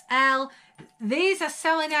 0XL. These are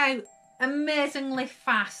selling out amazingly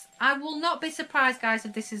fast. I will not be surprised, guys,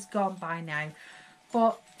 if this is gone by now.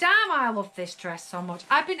 But damn, I love this dress so much.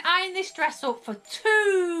 I've been eyeing this dress up for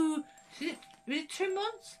was it 2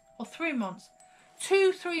 months or 3 months?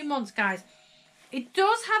 3 months, guys. It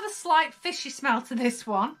does have a slight fishy smell to this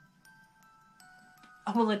one,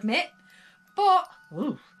 I will admit, but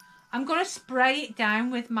ooh, I'm going to spray it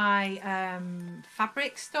down with my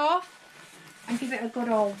fabric stuff and give it a good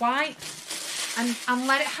old wipe. And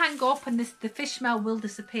let it hang up, and the fish smell will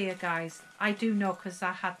disappear, guys. I do know, because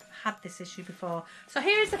I had this issue before. So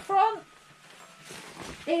here is the front.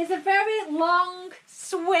 It is a very long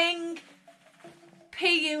swing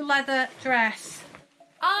PU leather dress.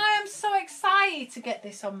 I am so excited to get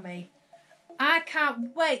this on me. I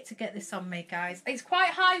can't wait to get this on me, guys. It's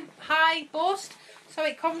quite high bust, so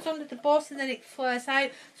it comes under the bust and then it flares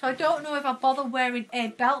out. So I don't know if I bother wearing a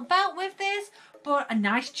belt with this, but a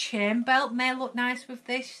nice chain belt may look nice with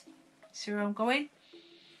this. See where I'm going?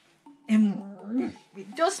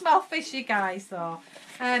 It does smell fishy, guys, though.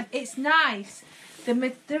 It's nice. The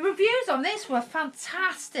reviews on this were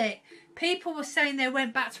fantastic. People were saying they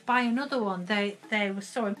went back to buy another one. They were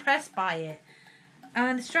so impressed by it.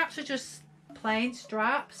 And the straps are just plain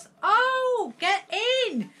straps. Oh, get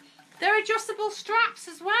in! They're adjustable straps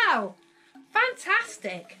as well.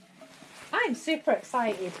 Fantastic. I'm super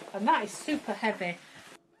excited, and that is super heavy.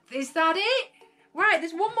 Is that it? Right,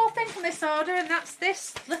 there's one more thing from this order, and that's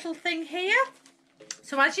this little thing here.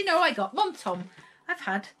 So as you know, I got mum tum. I've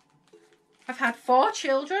had 4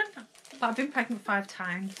 children, but I've been pregnant 5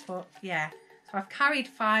 times. But yeah, so I've carried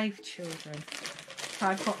 5 children. So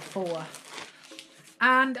I've got 4.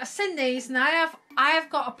 And I've seen these, and I have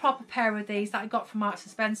got a proper pair of these that I got from Marks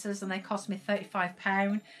and Spencer's, and they cost me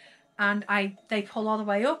 £35. And they pull all the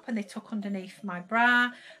way up and they tuck underneath my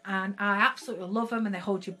bra, and I absolutely love them. And they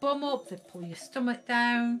hold your bum up, they pull your stomach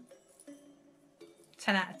down.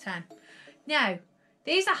 10 out of 10. Now,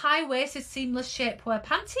 these are high-waisted seamless shapewear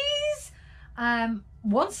panties.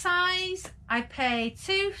 One size, I paid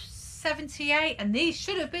 $2.78, and these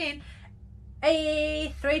should have been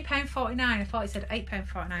 £3.49. I thought it said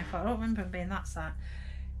 £8.49. I thought, I don't remember them being that sad.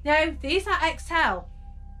 Now, these are XL.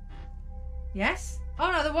 Yes. Oh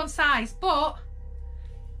no, they're one size, but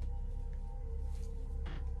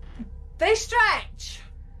they stretch.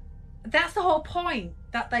 That's the whole point,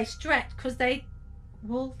 that they stretch, because they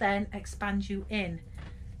will then expand you in,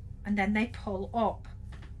 and then they pull up.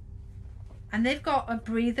 And they've got a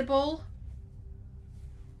breathable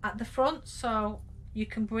at the front, so you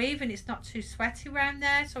can breathe and it's not too sweaty around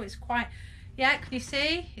there. So it's quite, yeah, can you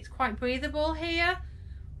see? It's quite breathable here.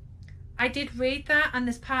 I did read that, and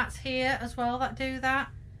there's parts here as well that do that.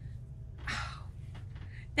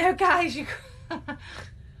 Now guys, you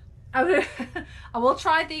I will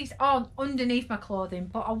try these on underneath my clothing,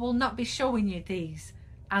 but I will not be showing you these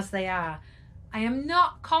as they are. I am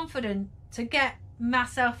not confident to get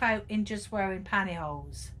myself out in just wearing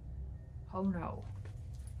pantyhose. Oh no.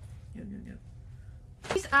 No, no, no.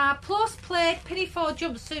 These are plus plaid pinafore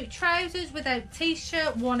jumpsuit trousers without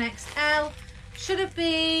t-shirt, 1XL. Should have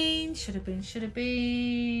been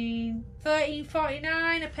 $13.49.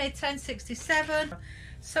 I paid $10.67.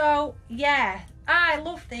 So yeah, I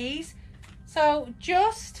love these. So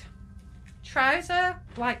just trouser,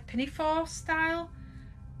 like pinafore style,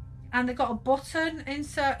 and they've got a button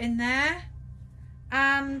insert in there,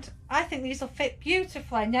 and I think these will fit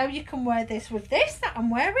beautifully. Now you can wear this with this that I'm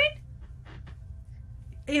wearing.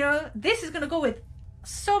 You know, this is going to go with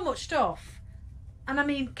so much stuff, and I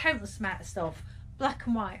mean countless amount of stuff, black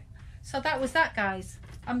and white. So that was that, guys.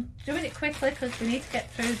 I'm doing it quickly because we need to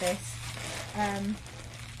get through this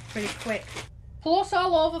pretty quick. Plus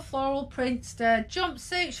all over floral print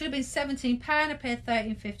jumpsuit, should have been £17. I paid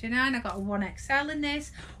 $13.59. I got a 1XL in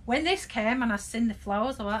this. When this came and I seen the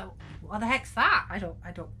flowers, I was like, what the heck's that? I don't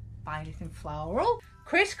buy anything floral.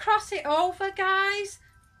 Crisscross it over, guys,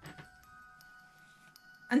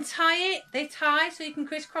 and tie it. They tie so you can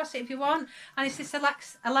crisscross it if you want, and it's this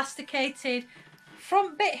elasticated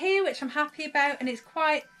front bit here, which I'm happy about, and it's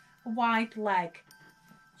quite a wide leg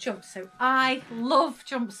jumpsuit. I love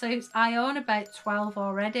jumpsuits. I own about 12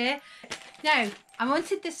 already. Now, I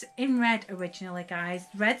wanted this in red originally, guys.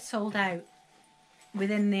 Red sold out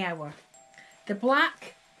within the hour. The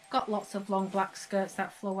black, got lots of long black skirts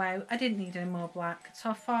that flow out. I didn't need any more black, so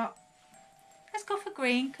I thought, let's go for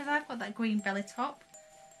green, because I've got that green belly top,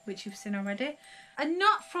 which you've seen already. A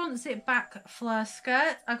not front zip back flare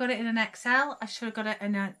skirt. I got it in an XL. I should have got it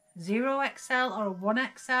in a 0XL or a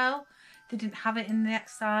 1XL. They didn't have it in the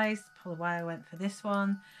X size. Probably why I went for this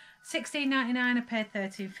one. $16.99. I paid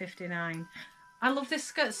 $13.59. I love this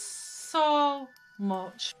skirt so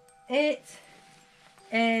much. It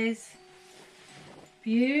is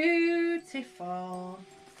beautiful.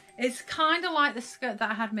 It's kind of like the skirt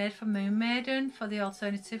that I had made for Moon Maiden for the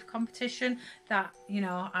alternative competition that, you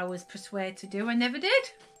know, I was persuaded to do. I never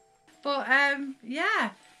did. But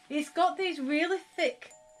yeah, it's got these really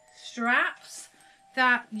thick straps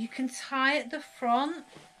that you can tie at the front,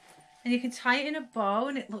 and you can tie it in a bow,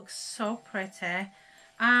 and it looks so pretty.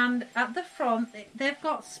 And at the front they've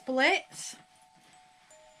got splits.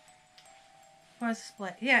 Where's the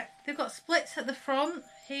split? Yeah, they've got splits at the front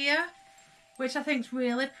here, which I think is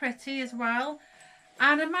really pretty as well.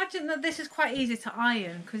 And imagine that this is quite easy to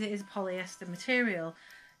iron because it is polyester material.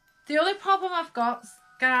 The only problem I've got,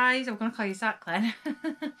 guys, I'm going to call you Zach Glenn.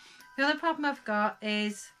 The only problem I've got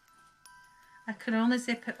is I can only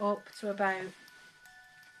zip it up to about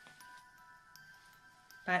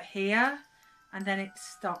here, and then it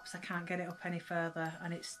stops. I can't get it up any further,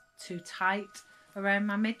 and it's too tight around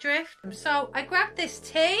my midriff. So I grabbed this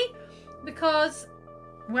tee because,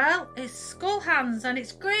 well, it's school hands and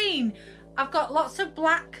it's green. I've got lots of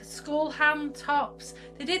black school hand tops.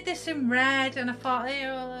 They did this in red, and I thought, hey,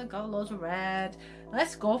 well, I got loads of red.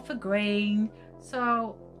 Let's go for green.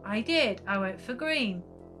 So I did. I went for green.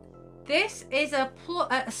 This is a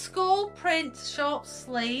school print short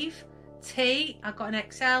sleeve tee. I got an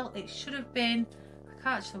XL. It should have been, I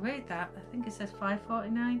can't actually read that. I think it says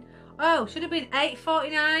 $5.49. Oh, should have been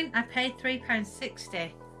 $8.49. I paid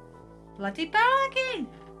 £3.60. Bloody bargain.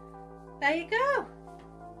 There you go.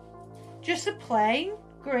 Just a plain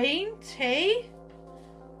green tee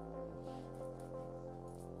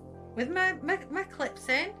with my clips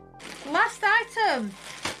in. Last item.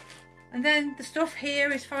 And then the stuff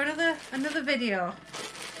here is for another video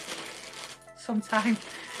sometime.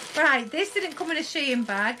 Right, this didn't come in a Shein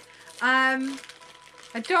bag. I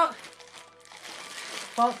don't,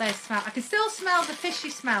 what they smell. I can still smell the fishy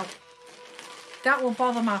smell. That will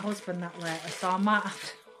bother my husband that later, so I might have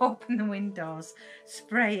to open the windows,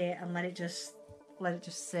 spray it, and let it just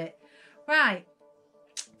sit. Right,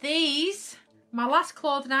 these, my last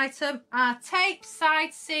clothing item, are tape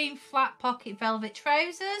side seam flat pocket velvet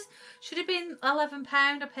trousers. Should have been £11.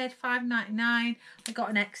 I paid $5.99. I got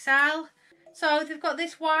an XL. So they've got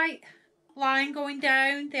this white line going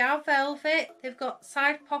down. They are velvet. They've got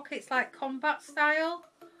side pockets like combat style.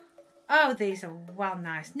 Oh, these are well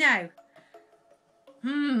nice. Now,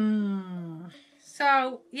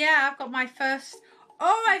 so yeah, I've got my first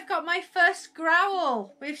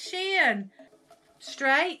growl with Shein.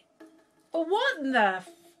 Straight. But what in the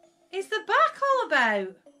is the back all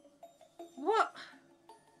about? What?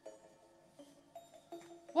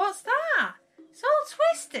 What's that? It's all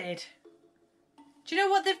twisted. Do you know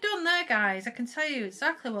what they've done there, guys? I can tell you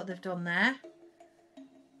exactly what they've done there.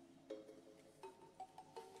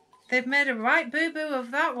 They've made a right boo-boo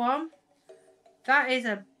of that one. That is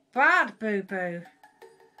a bad boo-boo.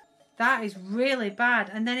 That is really bad.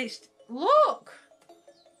 And then it's, look.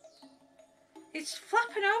 It's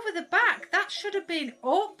flapping over the back. That should have been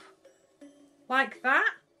up like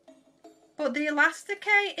that. But the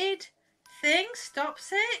elasticated thing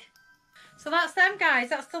stops it. So that's them, guys.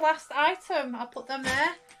 That's the last item. I'll put them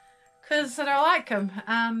there because I don't like them.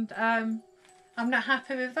 And I'm not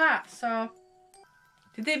happy with that. So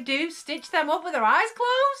did they stitch them up with their eyes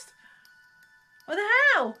closed? What the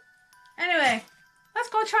hell? Anyway, let's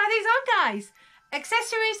go try these on, guys.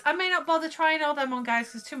 Accessories, I may not bother trying all them on, guys,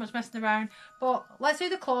 because there's too much messing around. But let's do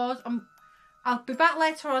the clothes. I'll be back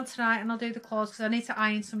later on tonight and I'll do the clothes because I need to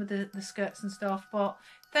iron some of the skirts and stuff. But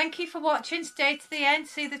thank you for watching. Stay to the end,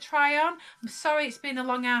 see the try on. I'm sorry it's been a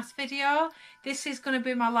long ass video. This is going to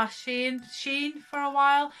be my last Shein for a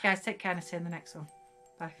while. Guys, take care and I'll see you in the next one.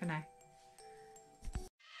 Bye for now.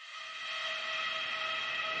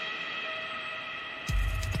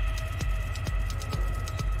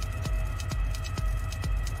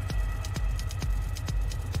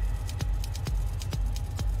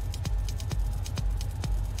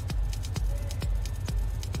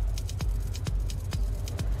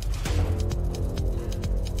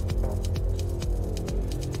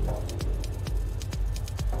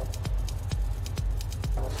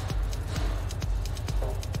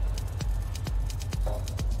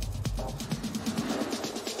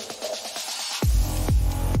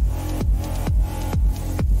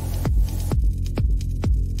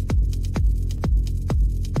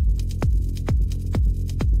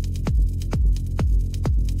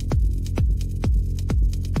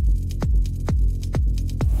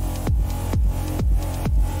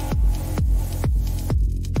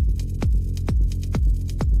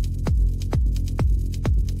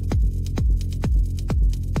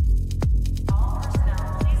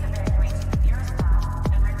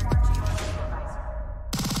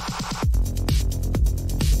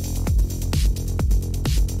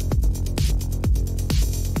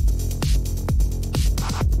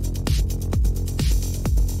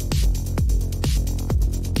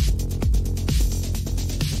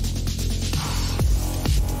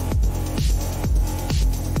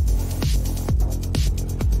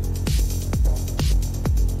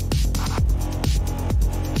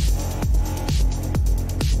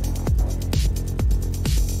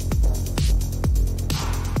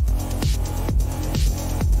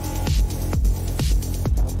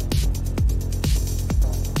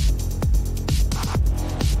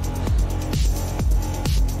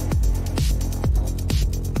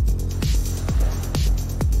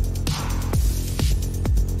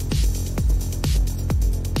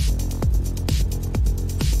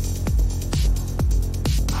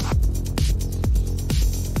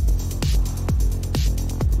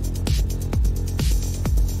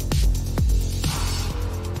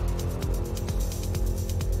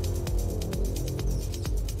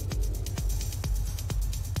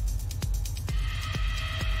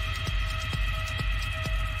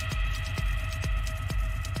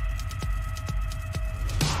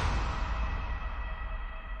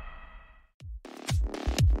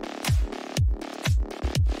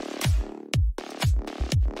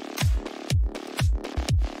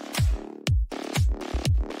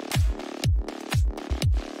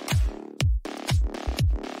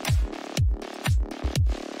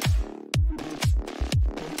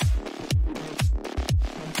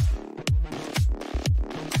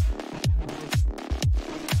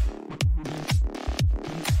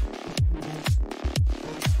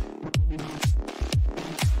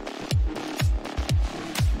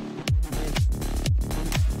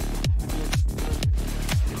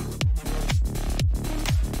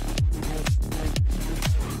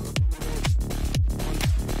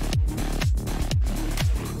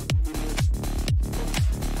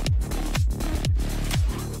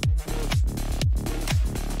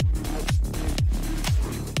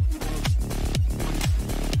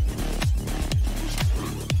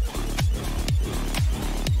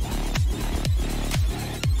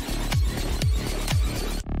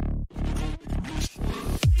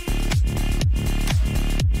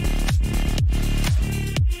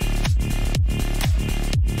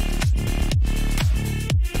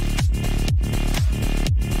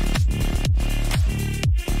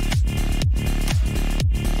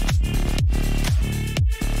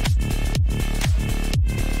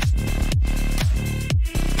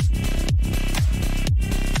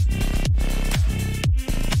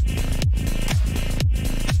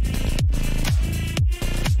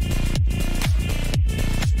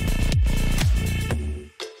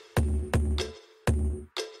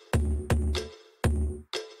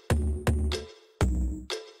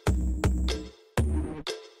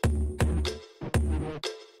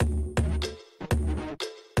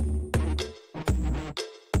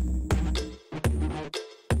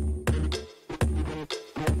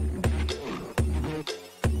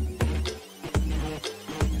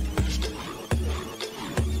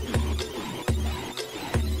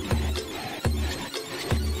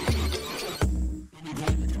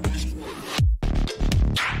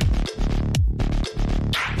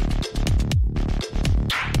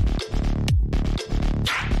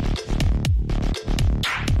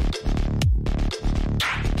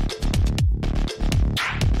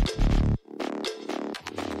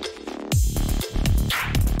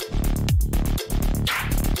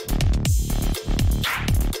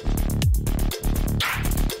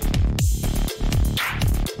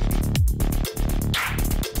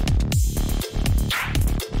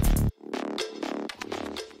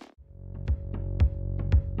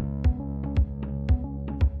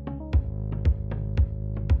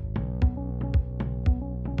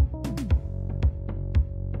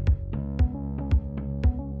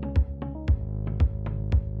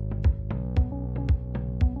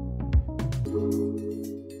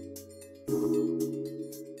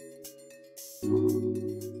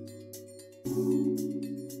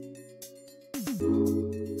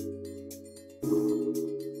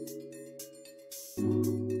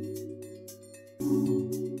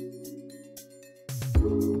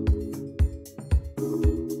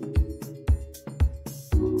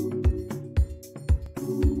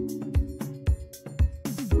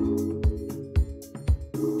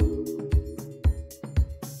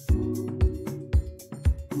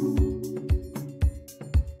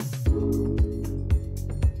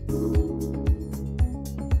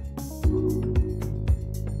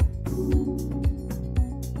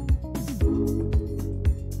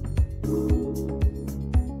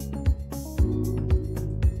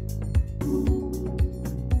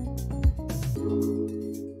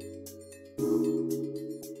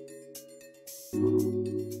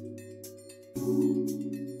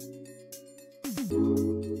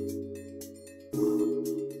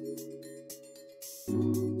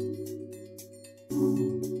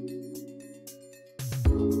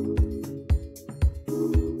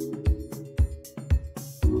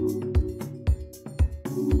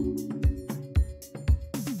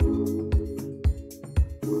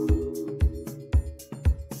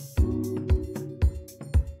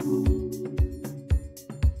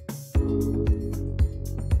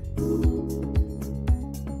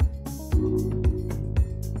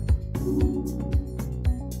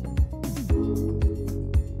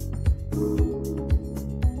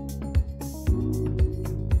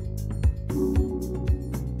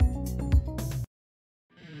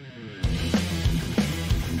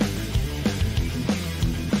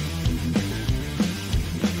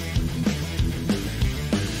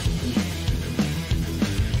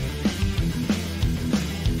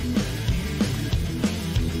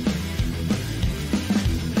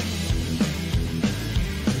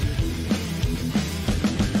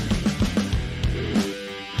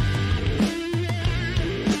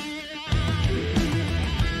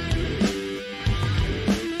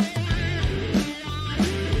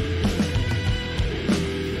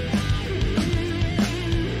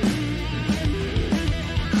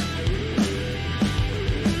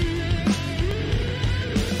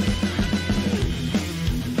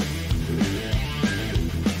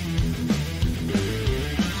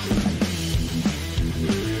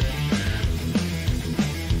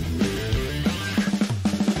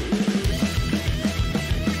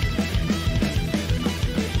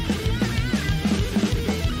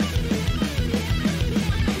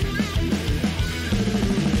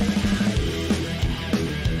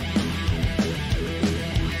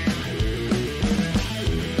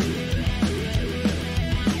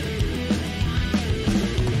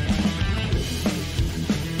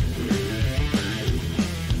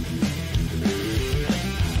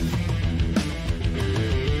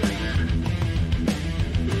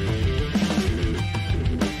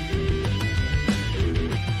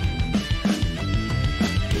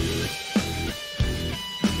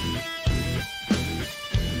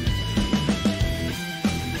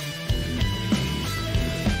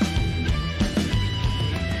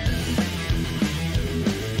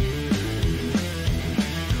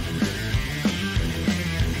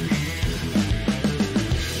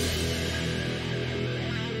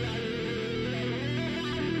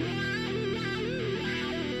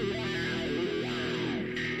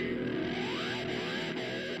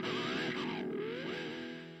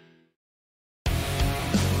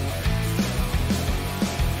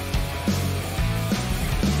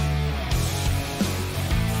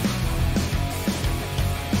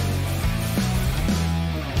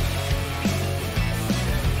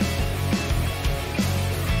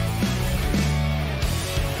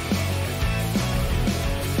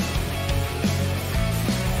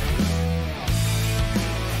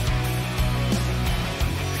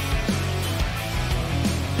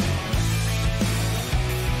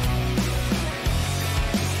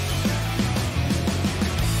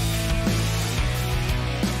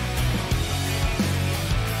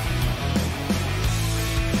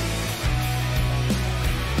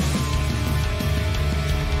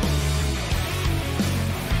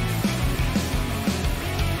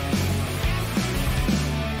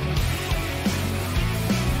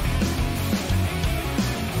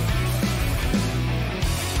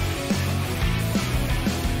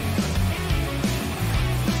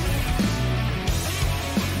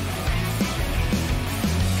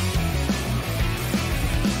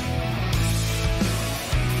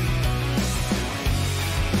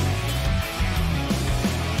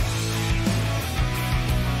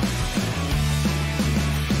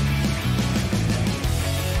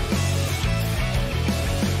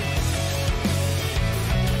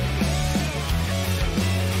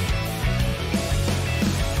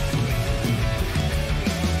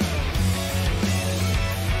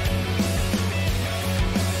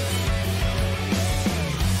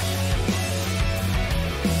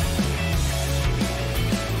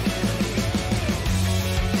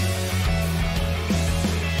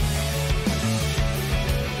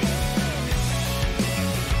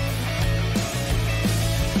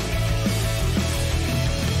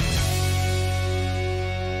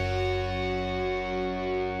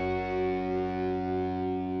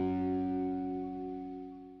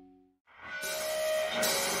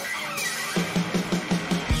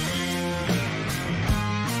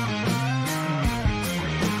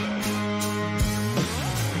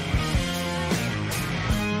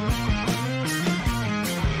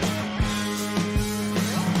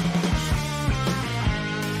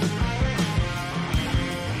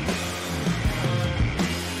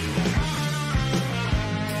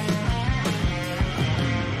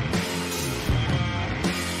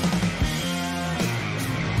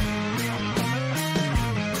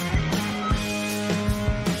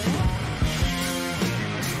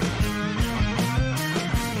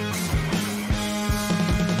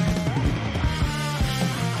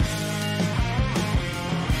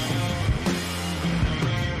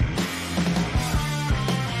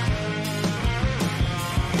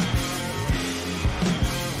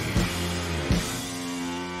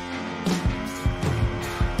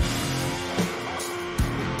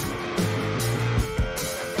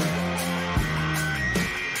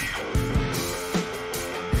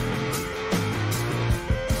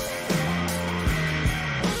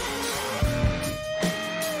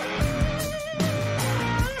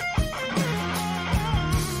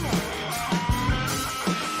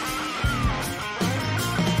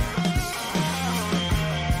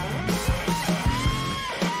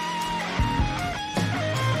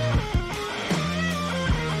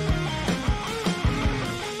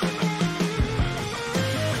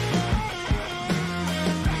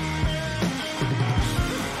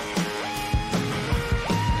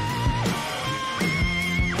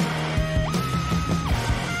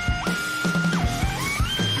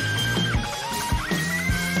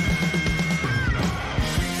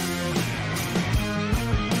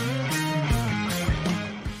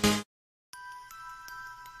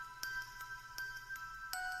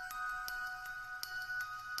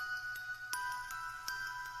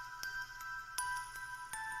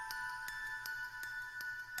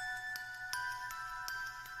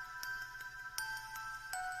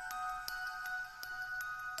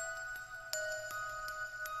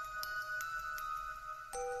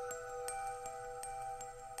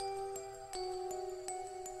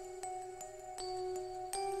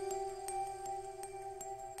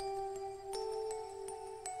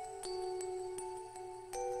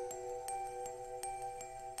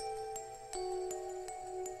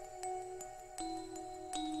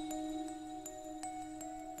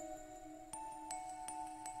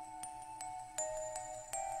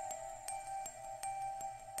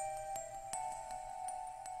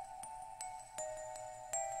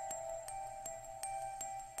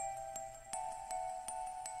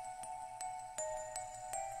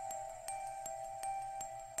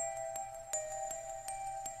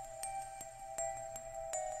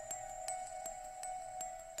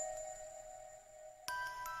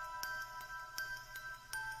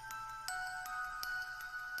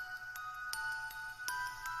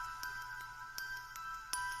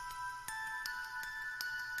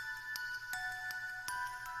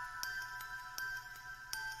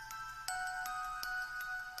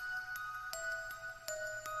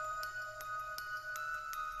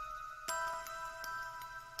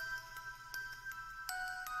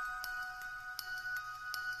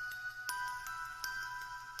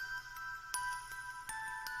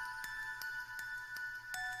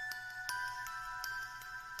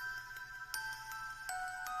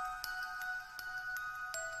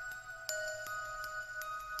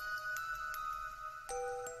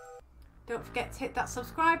 Don't forget to hit that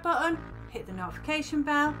subscribe button, hit the notification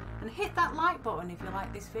bell, and hit that like button if you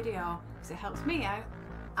like this video, because it helps me out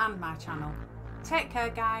and my channel. Take care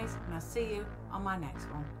guys, and I'll see you on my next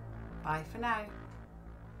one. Bye for now.